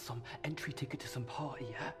isn't about some entry ticket to some party,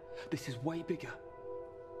 yeah? This is way bigger.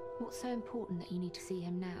 What's so important that you need to see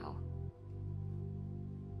him now?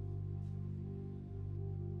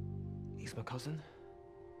 He's my cousin.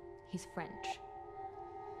 He's French.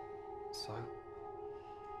 So?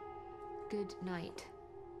 Good night.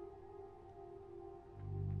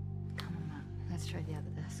 Come on, Matt. Let's try the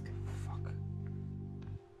other desk. Fuck.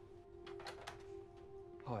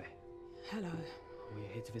 Hi. Hello. We're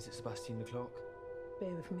here to visit Sebastian Leclerc.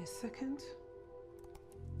 Bear with me a second.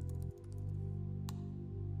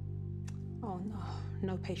 Oh, no.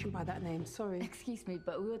 No patient by that name. Sorry. Excuse me,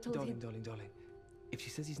 but we were told Darling. If she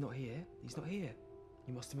says he's not here, he's not here.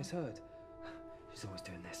 You must have misheard. She's always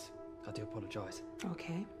doing this. I do apologise.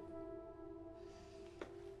 Okay.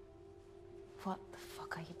 What the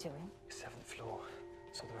fuck are you doing? 7th floor.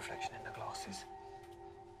 Saw the reflection in the glasses.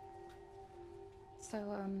 So,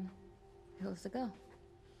 who's the girl?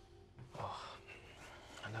 Oh,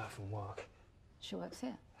 I know her from work. She works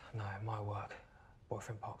here? No, my work.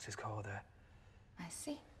 Boyfriend parks his car there. I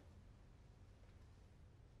see.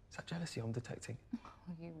 Is that jealousy I'm detecting?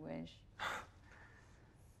 Oh, you wish.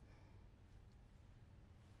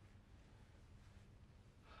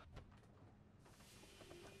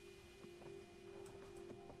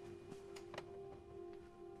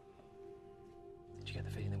 Did you get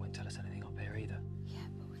the feeling they won't tell us anything up here either? Yeah,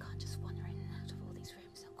 but we can't just wander in and out of all these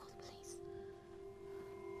rooms. They'll call the police.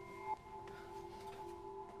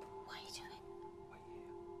 What are you doing? Wait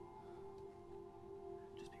here.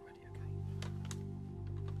 Just be ready, okay?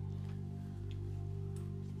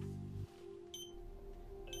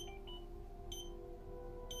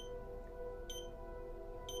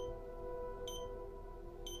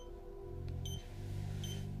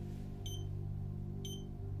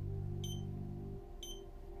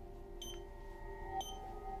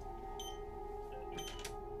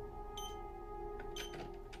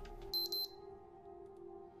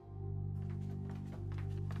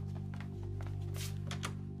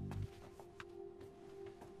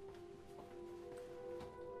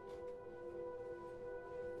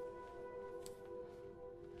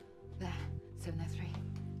 There, 703.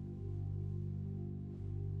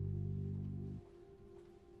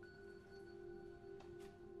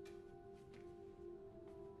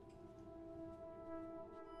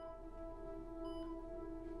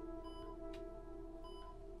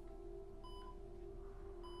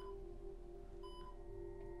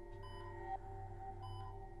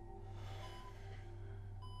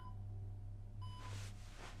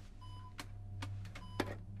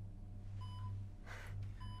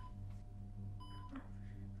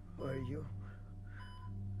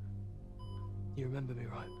 You remember me,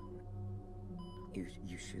 right?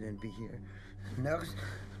 You shouldn't be here. Nurse!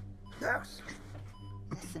 Nurse!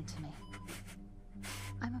 Listen to me.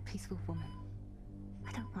 I'm a peaceful woman.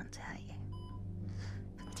 I don't want to hurt you.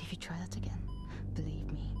 But if you try that again,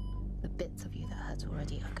 believe me, the bits of you that hurt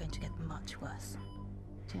already are going to get much worse.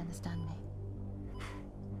 Do you understand me?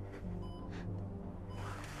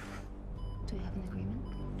 Do we have an agreement?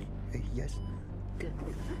 Yes. Good.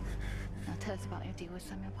 Now tell us about your deal with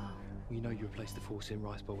Samuel Parr. You know you replaced the false in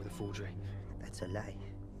rice bowl with a forgery. That's a lie.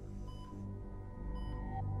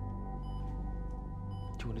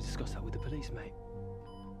 Do you want to discuss that with the police, mate?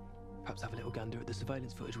 Perhaps have a little gander at the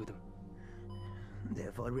surveillance footage with them.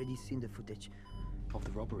 They've already seen the footage. Of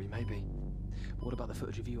the robbery, maybe. But what about the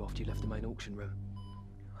footage of you after you left the main auction room?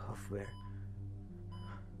 Of where?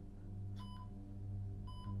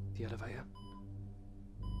 The elevator.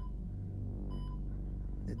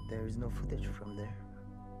 There is no footage from there.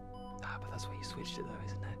 Ah, but that's why you switched it though,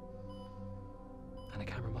 isn't it? And a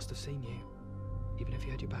camera must have seen you, even if you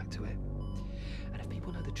had your back to it. And if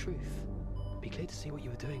people know the truth, it'd be clear to see what you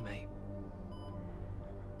were doing, mate.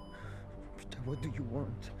 What do you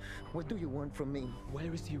want? What do you want from me?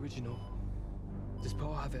 Where is the original? Does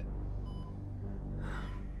Parr have it?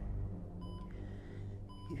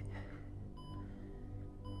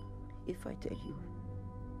 If I tell you,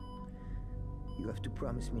 you have to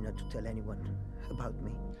promise me not to tell anyone about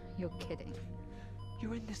me. You're kidding.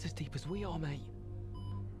 You're in this as deep as we are, mate.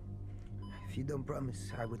 If you don't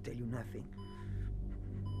promise, I will tell you nothing.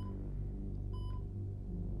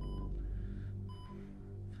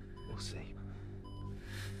 We'll see.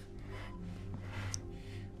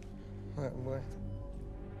 What?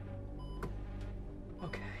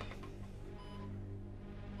 Okay.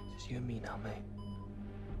 It's just you and me now, mate.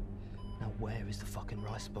 Now where is the fucking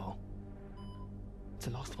rice bowl? It's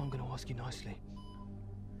the last time I'm going to ask you nicely.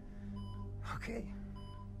 Okay.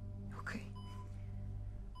 Okay.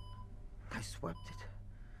 I swapped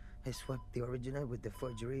it. I swapped the original with the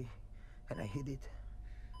forgery, and I hid it.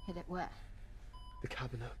 Hid it where? The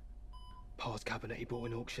cabinet. Parr's cabinet he bought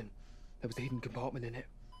in auction. There was a hidden compartment in it.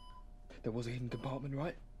 There was a hidden compartment,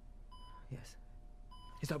 right? Yes.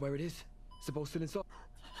 Is that where it is? Is the bowl still inside?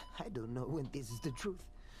 I don't know when this is the truth.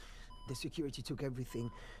 The security took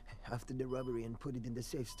everything after the robbery and put it in the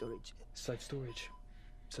safe storage. Safe storage?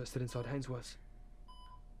 So it's still inside Hainsworth's?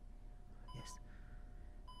 Yes.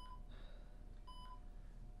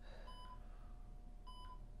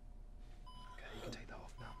 Okay, you can take that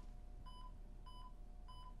off now.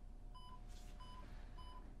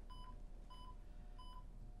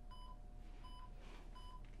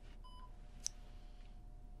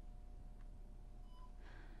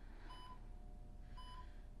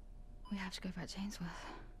 We have to go back to Hainsworth.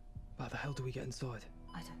 How the hell do we get inside?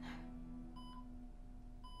 I don't know.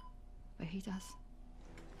 But he does.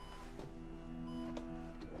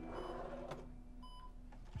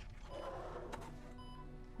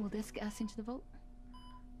 Will this get us into the vault?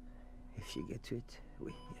 If you get to it,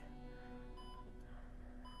 we...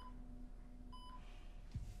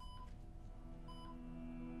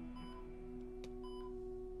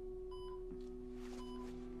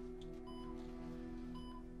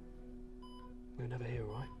 We were never here,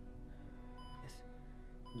 right? Yes.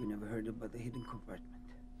 You never heard about the hidden compartment?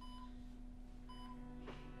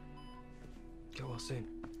 Get well soon.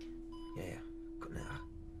 Yeah. Good night.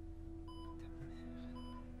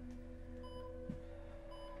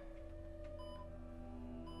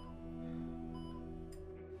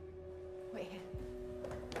 Wait here.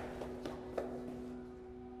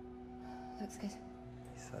 Looks good.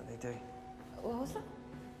 So they do. What was that?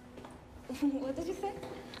 What did you say?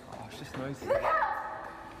 Oh, I was just noticing. Look out!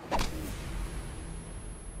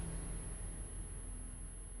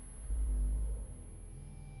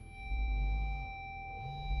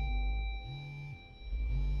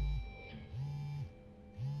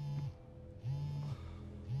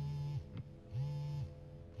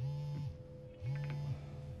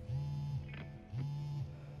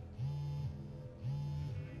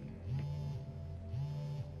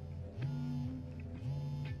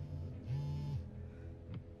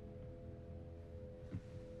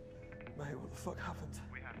 Mate, what the fuck happened?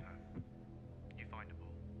 We have her. You find a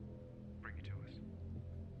ball. Bring it to us.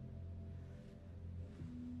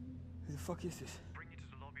 Who the fuck is this? Bring it to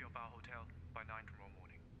the lobby of our hotel by 9 tomorrow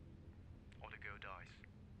morning. Or the girl dies.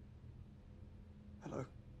 Hello?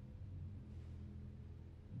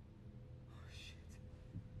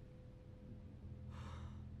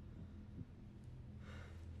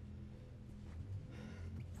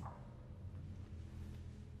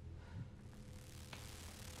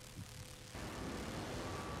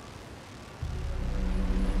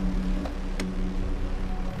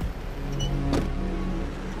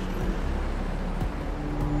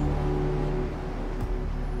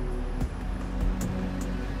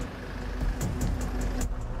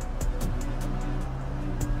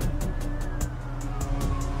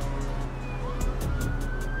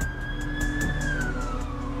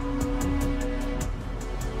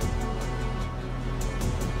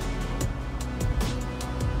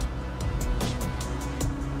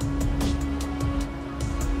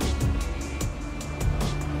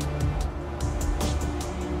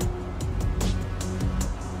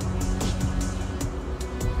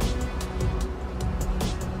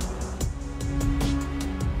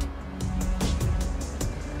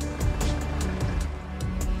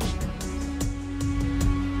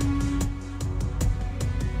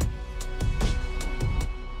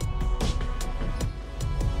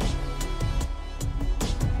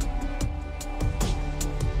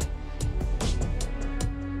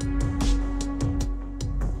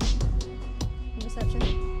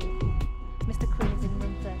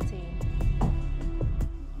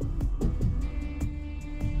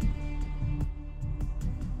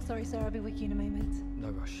 Sorry, sir, I'll be with you in a moment. No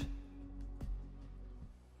rush.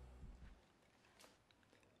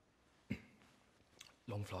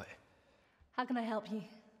 Long flight. How can I help you?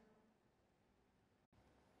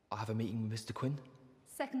 I have a meeting with Mr. Quinn.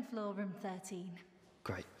 Second floor, room 13.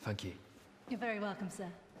 Great, thank you. You're very welcome, sir.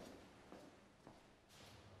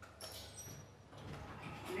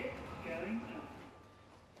 Lift going up.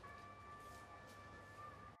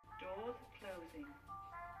 Doors closing.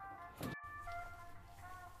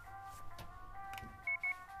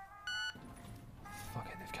 Fuck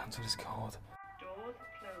it, they've cancelled his card. Doors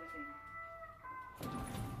closing.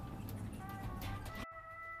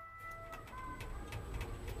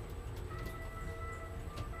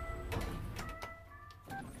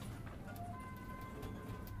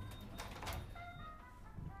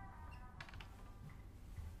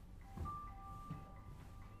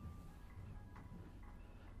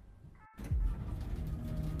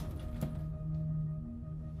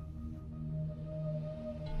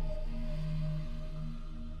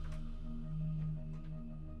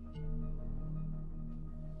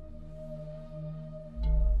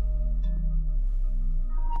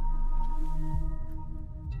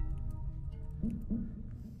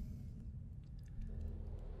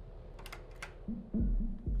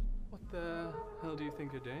 What the hell do you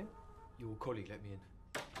think you're doing? Your colleague let me in.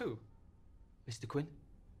 Who? Mr. Quinn?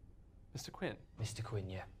 Mr. Quinn? Mr. Quinn,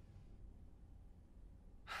 yeah.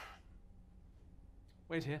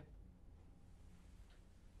 Wait here.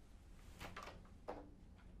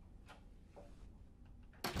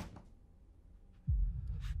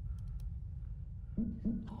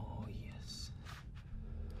 Oh, yes.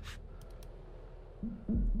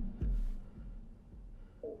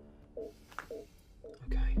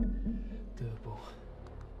 Okay, doable.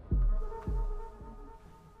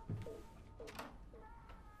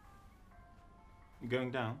 You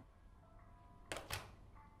going down?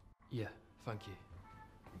 Yeah, thank you.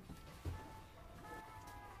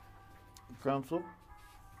 Ground floor?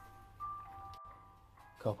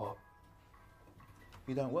 Car park.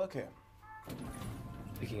 You don't work here?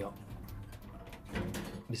 Picking up.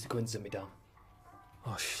 Mr. Quinn sent me down.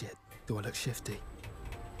 Oh shit, do I look shifty?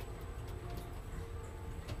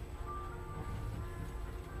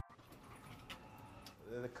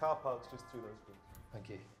 The car park's just through those rooms. Thank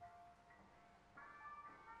you.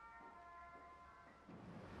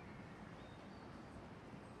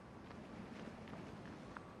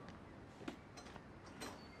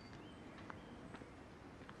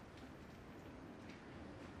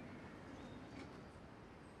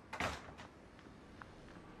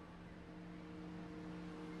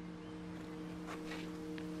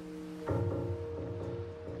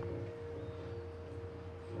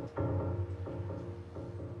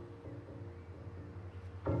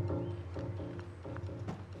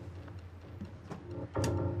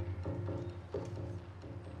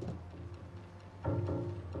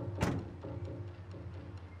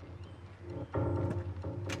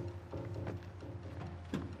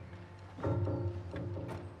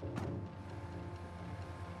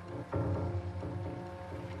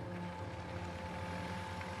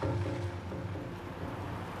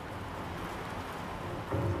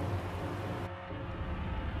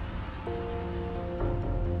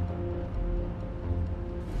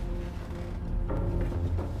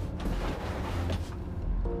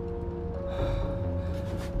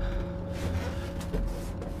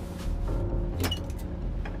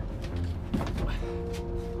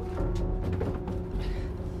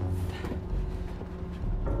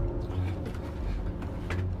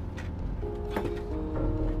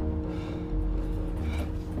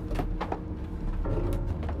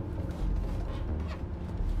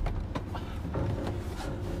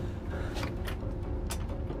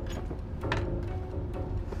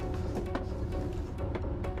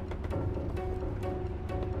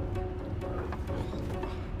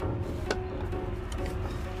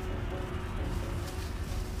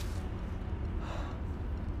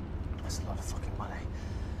 That's a lot of fucking money.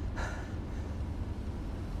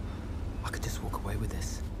 I could just walk away with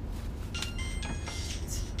this.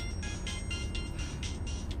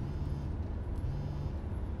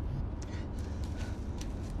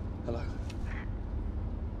 Hello?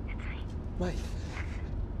 It's me. Mate.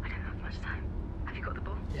 I don't have much time. Have you got the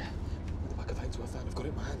ball? Yeah. With the back of H2O fan, I've got it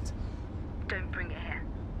in my hand. Don't bring it here.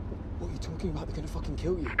 What are you talking about? They're gonna fucking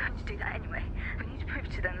kill you. They're going to do that anyway. We need to prove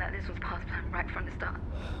to them that this was Parr's plan right from the start.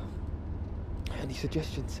 Any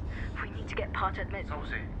suggestions? We need to get Parr to admit.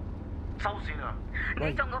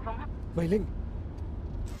 Wait. Wei Ling.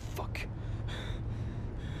 Fuck.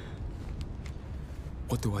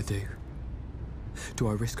 What do I do? Do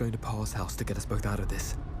I risk going to Parr's house to get us both out of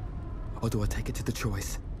this? Or do I take it to the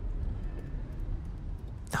choice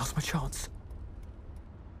Now's my chance.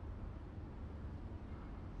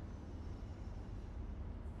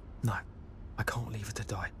 No, I can't leave her to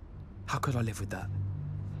die. How could I live with that?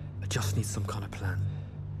 I just need some kind of plan.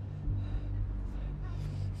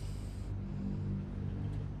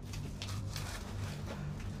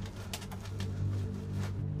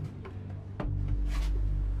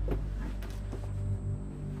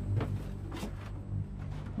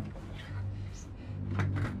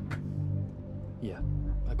 Yeah,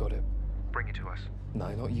 I got it. Bring it to us. No,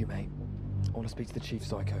 not you, mate. I want to speak to the chief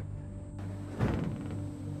psycho.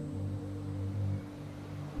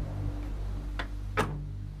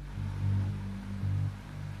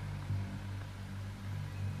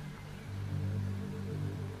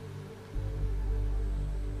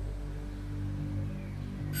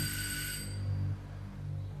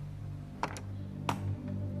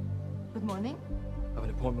 Good morning. I have an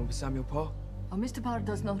appointment with Samuel Parr. Oh, Mr. Parr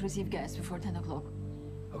does not receive guests before 10 o'clock.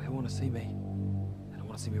 Oh, he'll want to see me. And he'll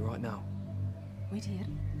want to see me right now. Wait here.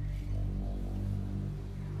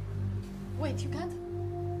 Wait, you can't?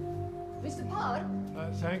 Mr. Parr?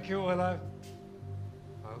 Thank you. Well,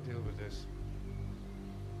 I'll deal with this.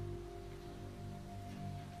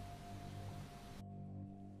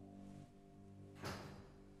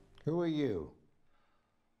 Who are you?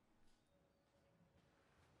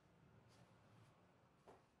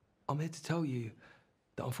 I'm here to tell you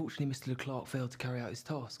that unfortunately Mr. Leclerc failed to carry out his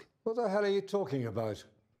task. What the hell are you talking about?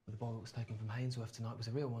 The boy that was taken from Hainsworth tonight was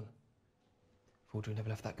a real one. Forgery never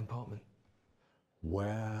left that compartment.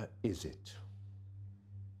 Where is it?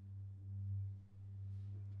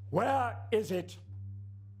 Where is it?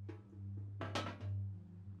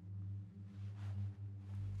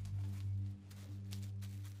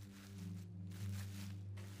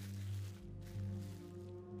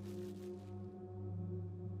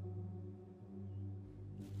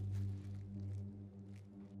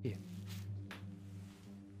 Here.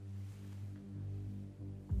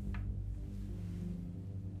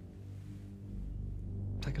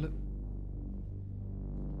 Take a look.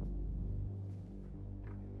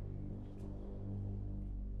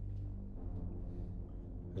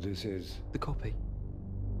 This is... The copy.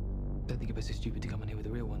 Don't think it was so stupid to come in here with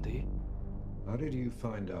the real one, do you? How did you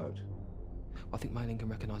find out? I think Mei Ling can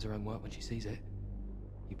recognise her own work when she sees it.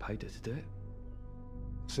 You paid her to do it.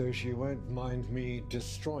 So she won't mind me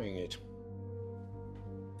destroying it?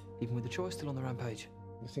 Even with the choice still on the rampage.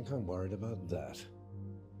 You think I'm worried about that?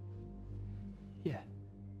 Yeah.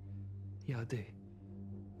 Yeah, I do.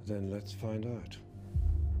 Then let's find out.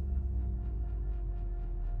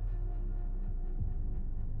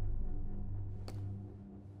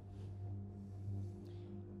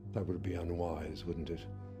 That would be unwise, wouldn't it?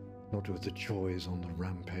 Not with the choice on the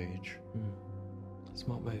rampage.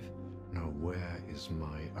 Smart move. Now, where is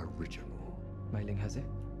my original? Mei Ling has it.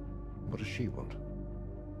 What does she want?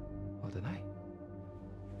 I don't know.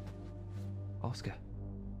 Ask her.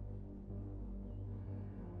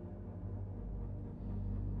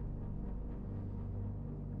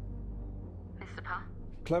 Mr. Parr?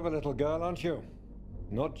 Clever little girl, aren't you?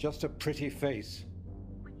 Not just a pretty face.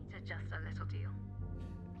 We need to adjust a little deal.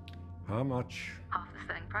 How much? Half the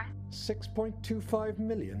selling price? 6.25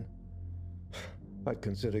 million? I'd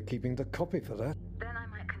consider keeping the copy for that. Then I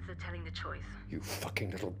might consider telling the choice. You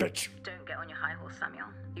fucking little bitch! Don't get on your high horse, Samuel.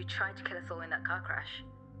 You tried to kill us all in that car crash.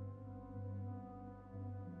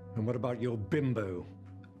 And what about your bimbo?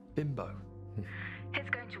 Bimbo? He's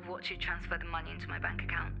going to watch you transfer the money into my bank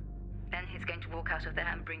account. Then he's going to walk out of there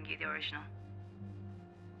and bring you the original.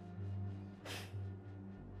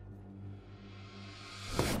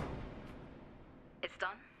 It's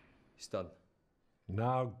done? It's done.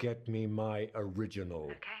 Now get me my original.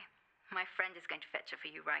 Okay. My friend is going to fetch it for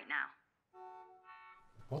you right now.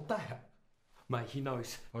 What the hell? Mate, he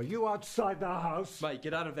knows. Are you outside the house? Mate,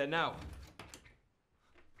 get out of there now.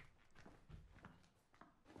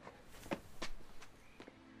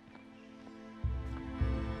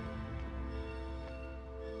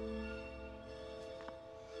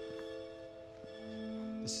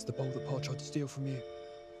 This is the bowl that Parr tried to steal from you.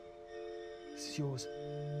 This is yours.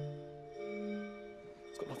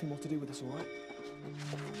 It's got nothing more to do with us, all right?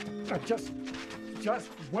 Just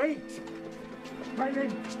wait! Mei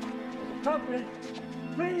Ling, help me,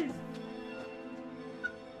 please!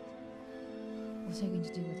 What are you going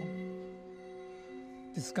to do with him?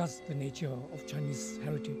 Discuss the nature of Chinese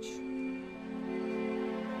heritage.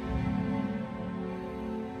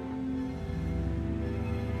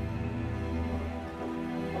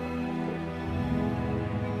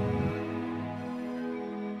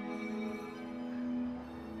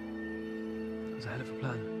 That was a hell of a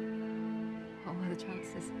plan. What were the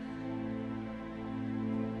chances?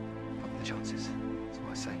 the chances. That's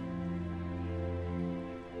what I say.